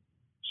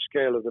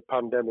scale of the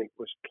pandemic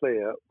was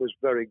clear was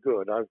very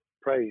good. I've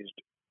praised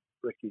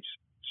Rishi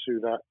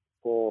Sunak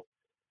for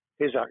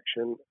his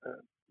action.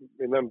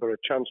 Remember, a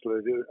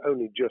chancellor who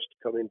only just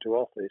come into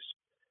office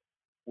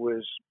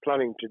was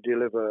planning to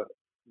deliver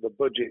the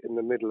budget in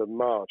the middle of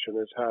March and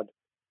has had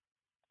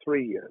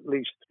at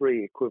least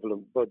three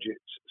equivalent budgets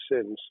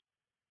since.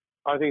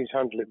 I think he's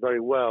handled it very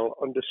well.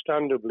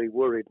 Understandably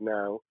worried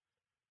now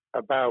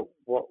about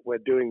what we're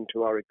doing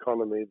to our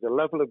economy. The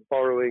level of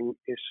borrowing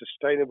is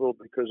sustainable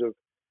because of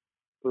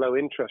low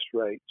interest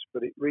rates,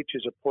 but it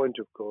reaches a point,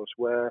 of course,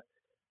 where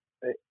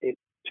it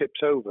tips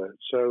over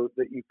so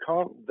that you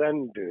can't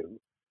then do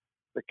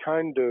the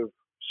kind of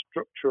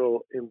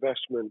structural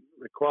investment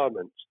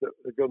requirements that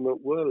the government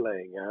were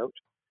laying out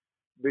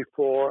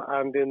before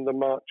and in the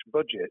March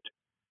budget.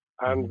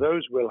 And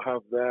those will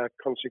have their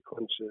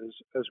consequences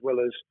as well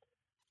as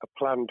a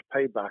planned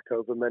payback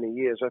over many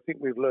years. I think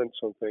we've learned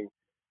something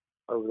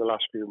over the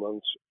last few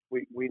months.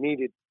 We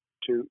needed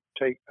to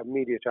take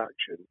immediate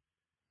action.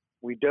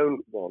 We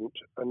don't want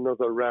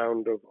another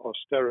round of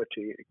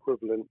austerity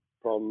equivalent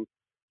from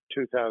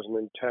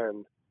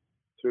 2010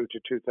 through to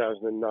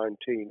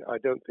 2019. I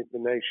don't think the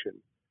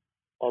nation,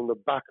 on the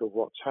back of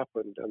what's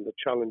happened and the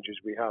challenges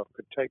we have,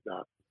 could take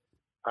that.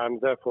 And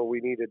therefore,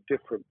 we need a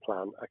different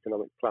plan,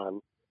 economic plan,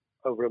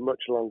 over a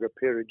much longer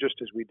period, just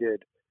as we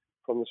did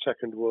from the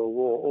Second World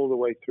War all the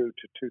way through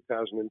to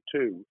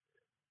 2002,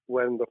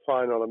 when the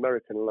final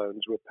American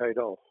loans were paid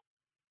off.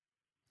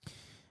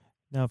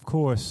 Now, of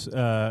course,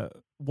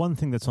 one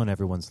thing that's on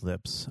everyone's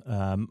lips,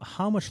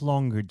 how much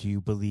longer do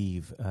you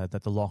believe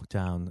that the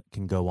lockdown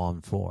can go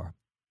on for?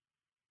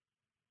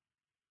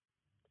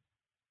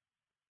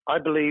 I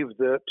believe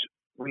that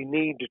we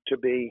need to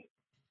be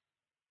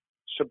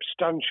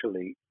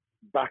substantially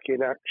back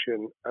in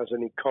action as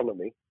an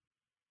economy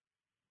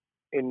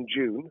in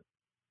June.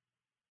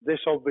 This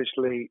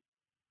obviously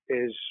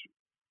is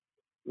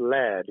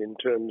led in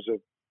terms of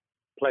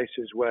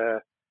places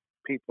where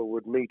people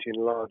would meet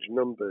in large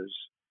numbers,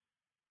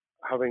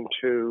 having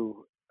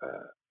to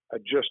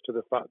adjust to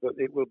the fact that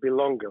it will be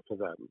longer for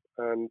them.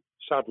 And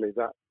sadly,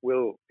 that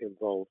will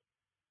involve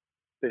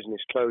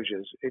business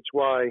closures. It's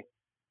why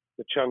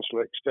the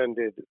Chancellor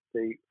extended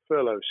the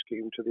furlough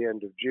scheme to the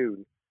end of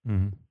June.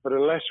 Mm-hmm. But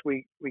unless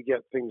we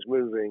get things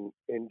moving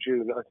in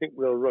June, I think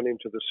we'll run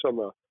into the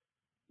summer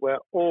where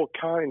all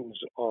kinds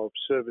of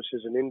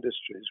services and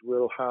industries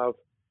will have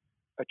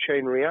a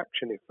chain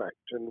reaction effect.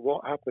 And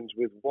what happens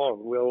with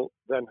one will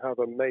then have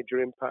a major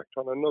impact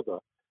on another.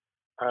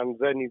 And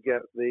then you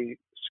get the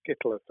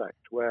skittle effect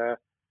where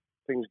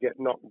things get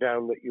knocked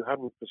down that you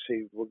hadn't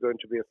perceived were going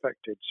to be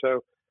affected.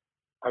 So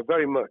I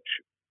very much,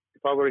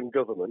 if I were in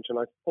government, and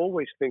I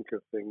always think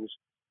of things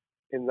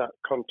in that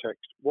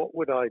context, what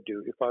would I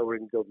do if I were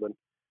in government?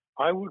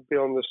 I would be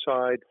on the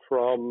side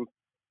from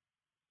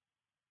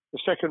the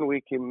second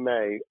week in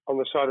May on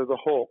the side of the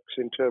hawks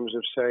in terms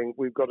of saying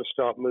we've got to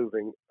start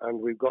moving, and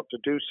we've got to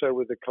do so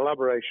with the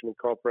collaboration and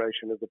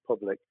cooperation of the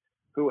public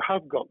who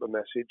have got the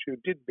message, who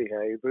did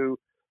behave, who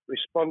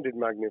responded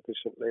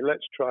magnificently.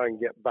 Let's try and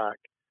get back,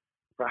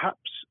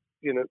 perhaps,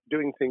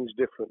 doing things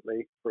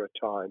differently for a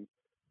time,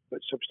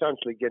 but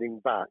substantially getting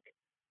back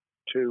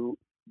to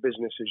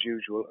business as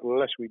usual. And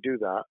unless we do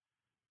that,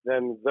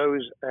 then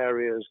those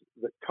areas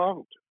that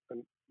can't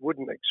and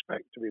wouldn't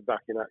expect to be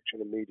back in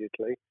action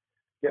immediately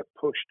get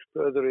pushed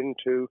further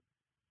into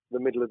the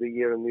middle of the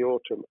year and the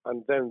autumn,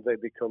 and then they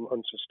become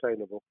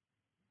unsustainable.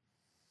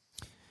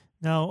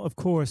 Now, of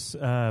course,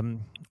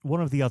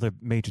 one of the other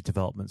major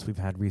developments we've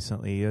had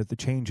recently are the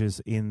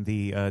changes in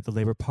the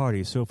Labour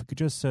Party. So if we could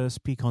just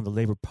speak on the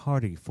Labour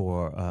Party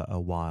for a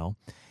while.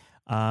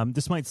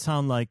 This might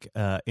sound like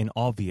an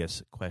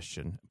obvious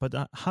question, but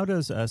how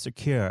does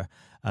Secure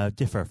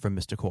differ from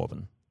Mr.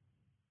 Corbyn?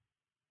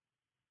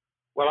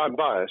 Well, I'm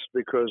biased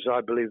because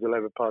I believe the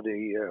Labour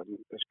Party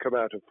has come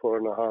out of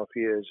 4.5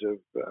 years of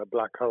a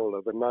black hole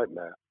of a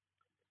nightmare,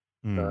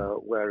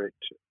 where it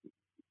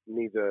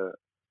neither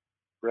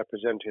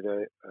represented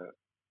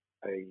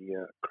a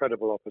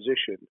credible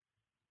opposition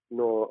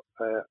nor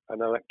an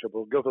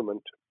electable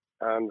government,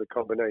 and the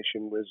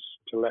combination was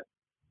to let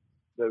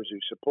those who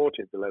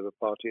supported the Labour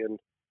Party and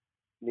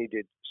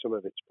needed some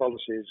of its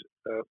policies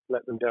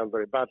let them down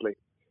very badly.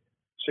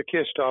 Sir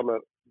Keir Starmer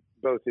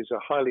both is a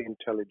highly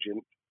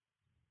intelligent,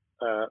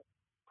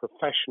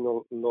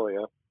 professional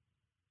lawyer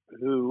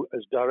who,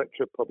 as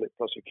Director of Public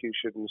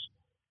Prosecutions,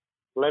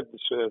 led the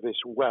service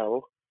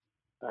well,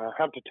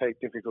 had to take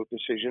difficult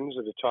decisions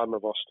at a time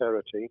of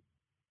austerity,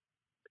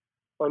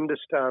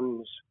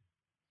 understands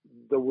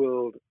the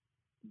world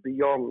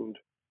beyond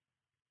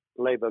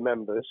Labour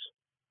members,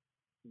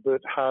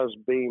 but has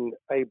been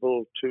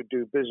able to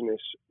do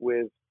business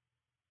with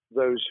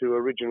those who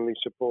originally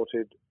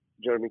supported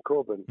Jeremy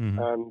Corbyn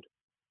and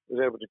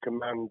was able to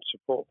command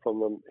support from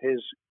them.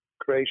 His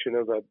creation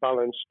of a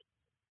balanced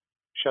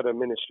shadow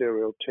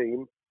ministerial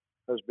team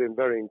has been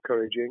very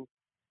encouraging.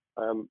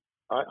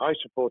 I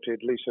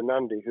supported Lisa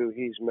Nandy, who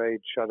he's made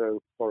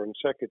Shadow Foreign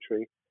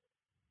Secretary,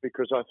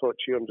 because I thought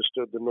she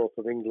understood the north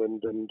of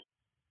England and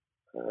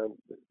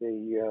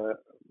the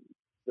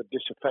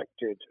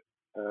disaffected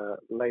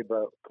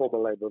former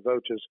Labour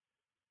voters.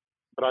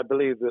 But I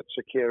believe that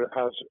Sir Keir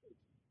has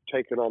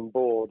taken on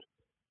board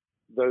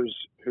those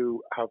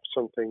who have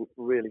something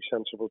really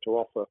sensible to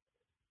offer,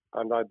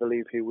 and I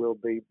believe he will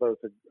be both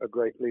a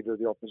great leader of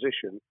the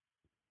opposition.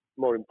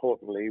 More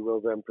importantly, he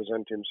will then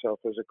present himself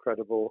as a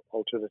credible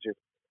alternative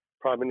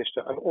Prime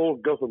Minister. And all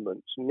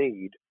governments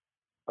need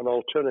an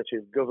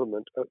alternative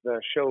government at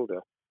their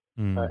shoulder.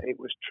 It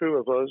was true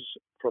of us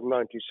from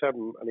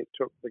 97, and it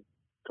took the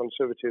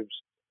Conservatives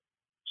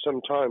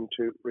some time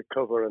to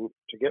recover and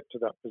to get to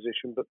that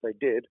position, but they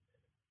did,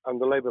 and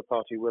the Labour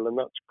Party will, and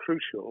that's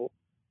crucial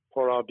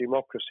for our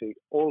democracy.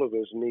 All of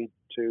us need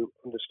to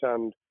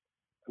understand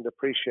and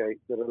appreciate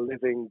that a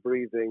living,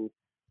 breathing,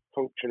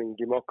 functioning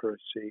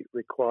democracy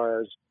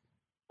requires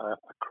a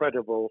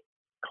credible,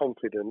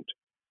 confident,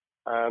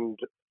 and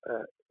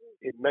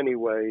in many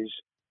ways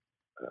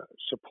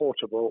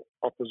supportable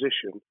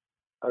opposition,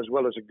 as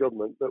well as a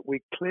government that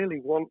we clearly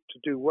want to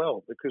do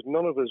well, because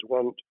none of us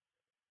want,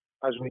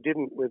 as we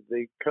didn't with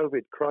the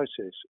COVID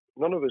crisis,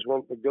 none of us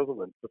want the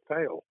government to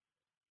fail.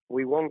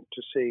 We want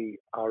to see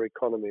our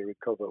economy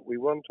recover. We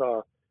want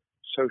our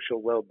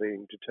social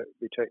well-being to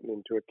be taken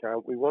into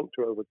account. We want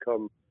to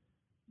overcome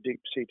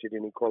deep-seated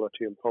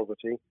inequality and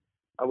poverty,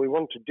 and we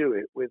want to do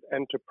it with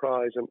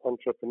enterprise and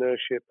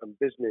entrepreneurship and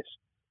business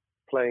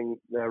playing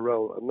their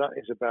role. And that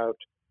is about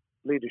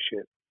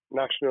leadership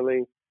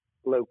nationally,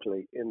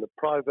 locally, in the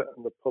private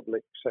and the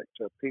public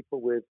sector,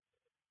 people with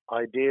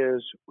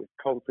ideas, with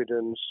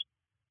confidence,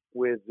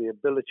 with the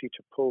ability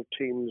to pull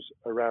teams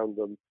around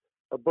them,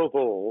 above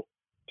all,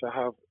 to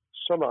have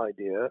some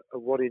idea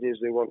of what it is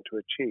they want to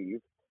achieve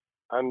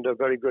and a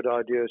very good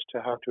idea as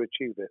to how to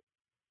achieve it.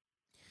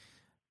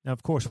 Now,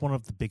 of course, one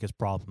of the biggest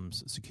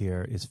problems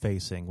Secure is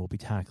facing will be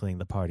tackling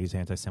the party's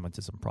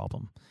anti-Semitism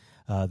problem.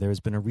 There has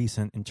been a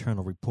recent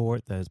internal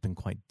report that has been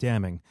quite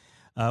damning.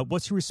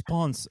 What's your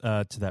response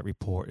to that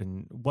report,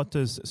 and what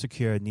does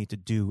Secure need to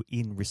do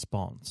in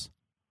response?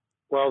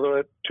 Well, there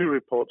are two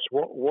reports.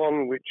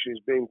 One which is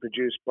being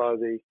produced by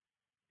the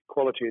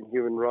Equality and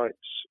Human Rights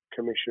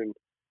Commission,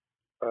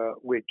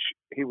 which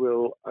he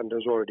will, and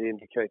has already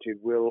indicated,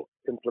 will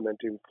implement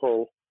in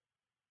full.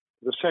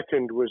 The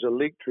second was a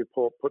leaked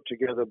report put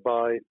together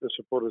by the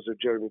supporters of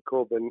Jeremy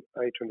Corbyn,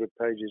 800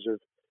 pages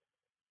of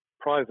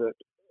private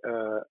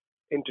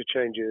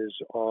interchanges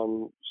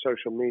on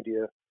social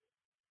media,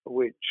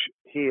 which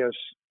he has,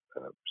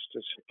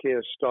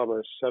 Keir Starmer,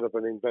 has set up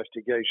an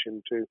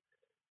investigation to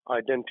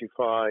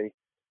identify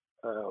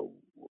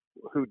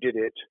who did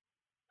it,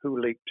 who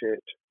leaked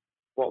it,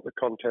 what the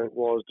content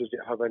was, does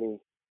it have any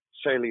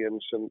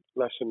salience and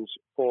lessons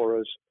for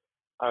us,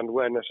 and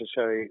where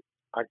necessary,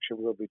 action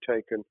will be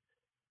taken.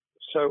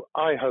 So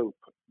I hope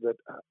that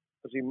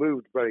as he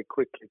moved very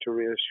quickly to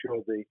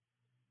reassure the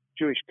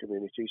Jewish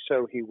community,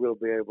 so he will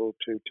be able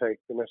to take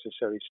the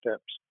necessary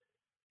steps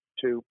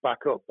to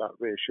back up that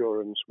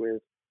reassurance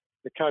with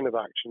the kind of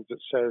actions that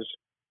says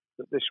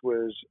that this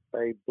was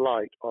a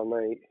blight on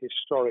a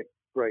historic,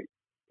 great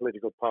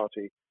political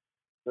party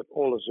that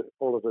all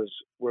of us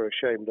were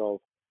ashamed of.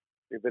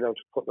 We've been able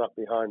to put that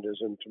behind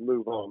us and to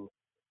move on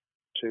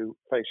to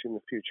facing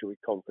the future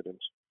with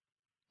confidence.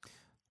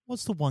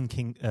 What's the one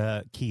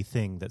key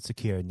thing that Sir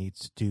Keir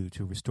needs to do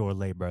to restore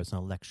Labour as an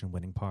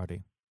election-winning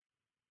party?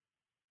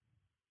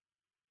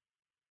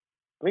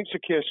 I think Sir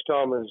Keir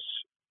Starmer's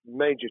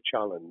major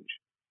challenge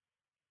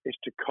is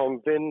to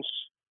convince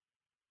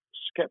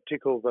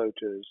sceptical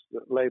voters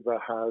that Labour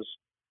has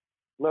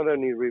not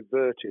only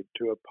reverted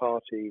to a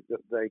party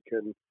that they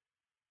can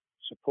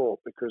support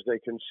because they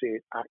can see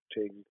it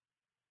acting,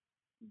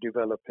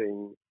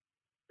 developing,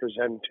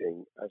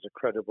 presenting as a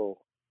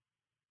credible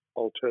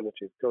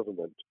alternative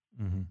government,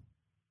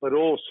 but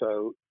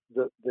also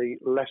that the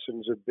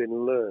lessons have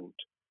been learned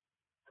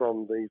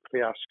from the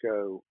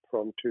fiasco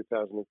from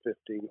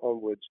 2015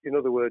 onwards. In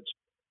other words,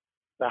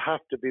 there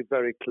have to be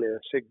very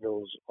clear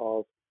signals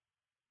of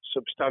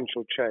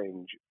substantial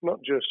change,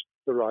 not just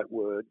the right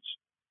words,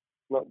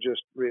 not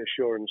just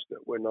reassurance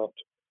that we're not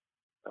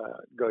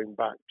going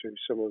back to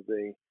some of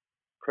the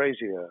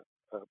crazier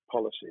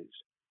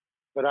policies,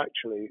 but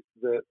actually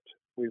that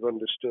we've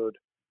understood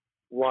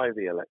why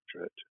the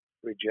electorate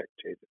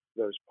rejected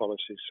those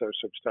policies so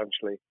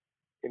substantially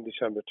in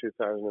December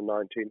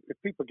 2019. If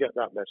people get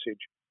that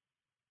message,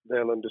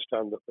 they'll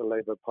understand that the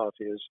Labour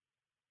Party has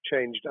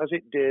changed, as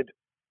it did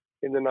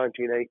in the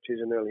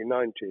 1980s and early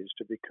 90s,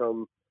 to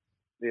become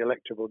the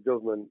electable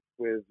government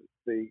with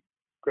the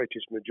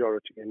greatest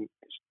majority in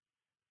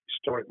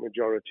historic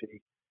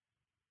majority,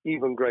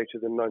 even greater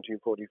than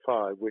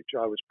 1945, which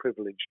I was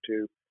privileged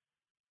to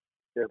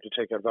be able to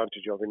take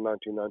advantage of in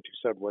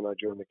 1997 when I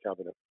joined the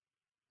cabinet.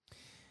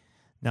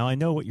 Now, I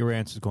know what your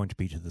answer is going to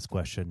be to this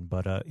question,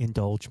 but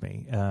indulge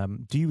me.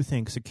 Do you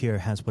think Sir Keir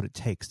has what it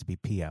takes to be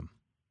PM?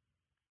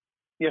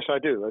 Yes, I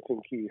do. I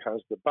think he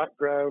has the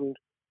background,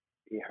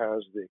 he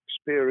has the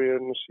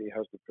experience, he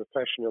has the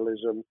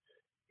professionalism,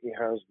 he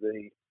has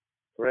the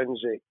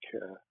forensic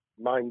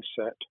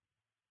mindset,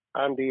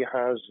 and he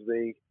has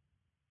the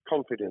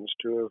confidence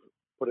to have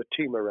put a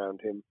team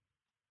around him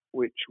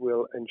which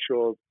will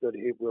ensure that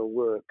it will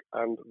work.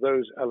 And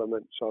those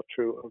elements are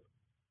true of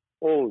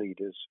all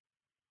leaders.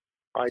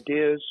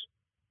 Ideas,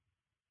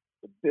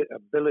 the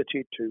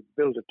ability to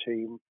build a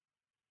team,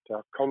 to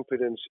have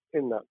confidence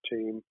in that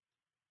team,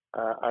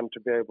 and to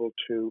be able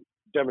to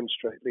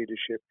demonstrate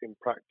leadership in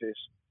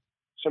practice,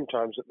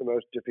 sometimes at the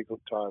most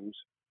difficult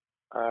times.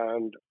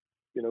 And,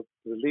 you know,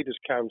 the Leaders'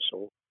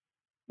 Council,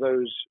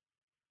 those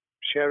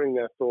sharing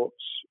their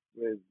thoughts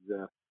with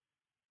the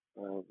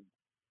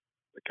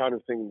kind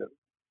of thing that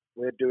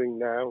we're doing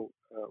now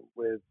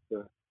with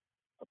a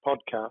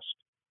podcast,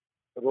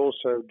 but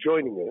also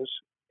joining us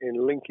in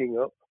linking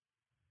up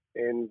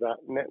in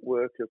that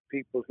network of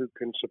people who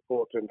can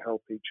support and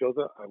help each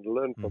other and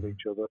learn from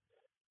each other.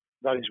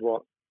 That is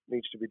what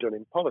needs to be done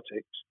in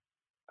politics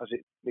as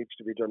it needs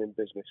to be done in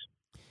business.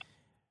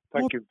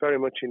 Thank you very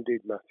much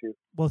indeed, Matthew.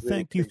 Well, really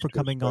thank you for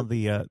coming on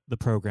the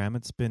program.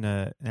 It's been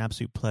an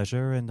absolute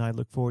pleasure, and I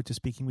look forward to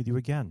speaking with you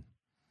again.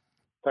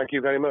 Thank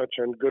you very much,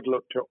 and good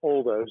luck to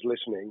all those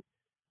listening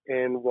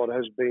in what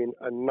has been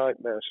a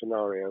nightmare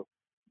scenario.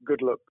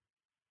 Good luck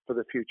for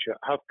the future.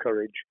 Have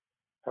courage,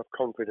 have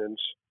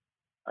confidence,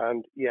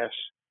 and yes,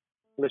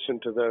 listen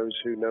to those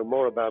who know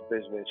more about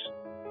business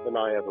than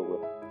I ever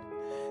will.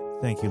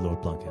 Thank you,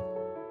 Lord Blunkett.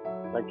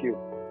 Thank you.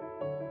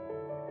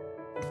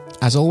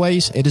 As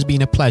always, it has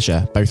been a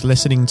pleasure both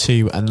listening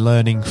to and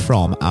learning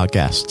from our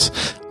guests.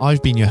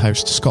 I've been your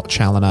host, Scott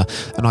Challinor,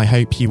 and I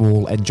hope you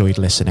all enjoyed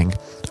listening.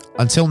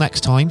 Until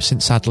next time,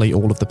 since sadly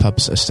all of the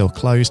pubs are still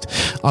closed,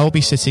 I will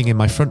be sitting in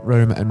my front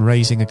room and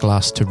raising a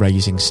glass to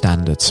raising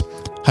standards.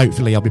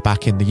 Hopefully I'll be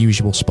back in the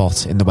usual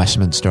spot in the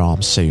Westminster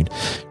Arms soon.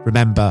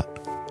 Remember,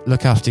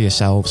 look after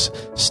yourselves,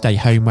 stay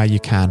home where you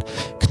can,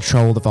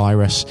 control the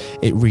virus.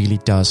 It really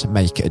does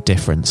make a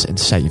difference in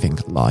saving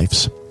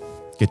lives.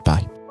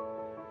 Goodbye.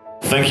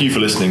 Thank you for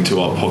listening to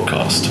our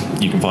podcast.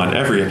 You can find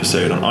every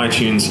episode on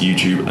iTunes,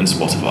 YouTube and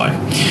Spotify.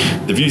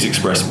 The views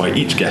expressed by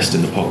each guest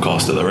in the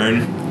podcast are their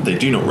own. They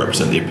do not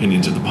represent the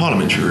opinions of the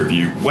Parliamentary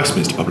Review,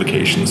 Westminster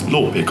Publications,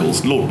 Lord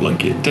Pickles, Lord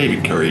Blunkett,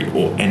 David Curry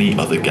or any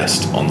other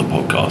guest on the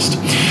podcast.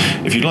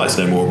 If you'd like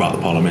to know more about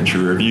the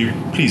Parliamentary Review,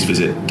 please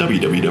visit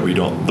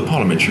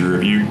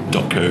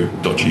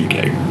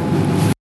www.theparliamentaryreview.co.uk.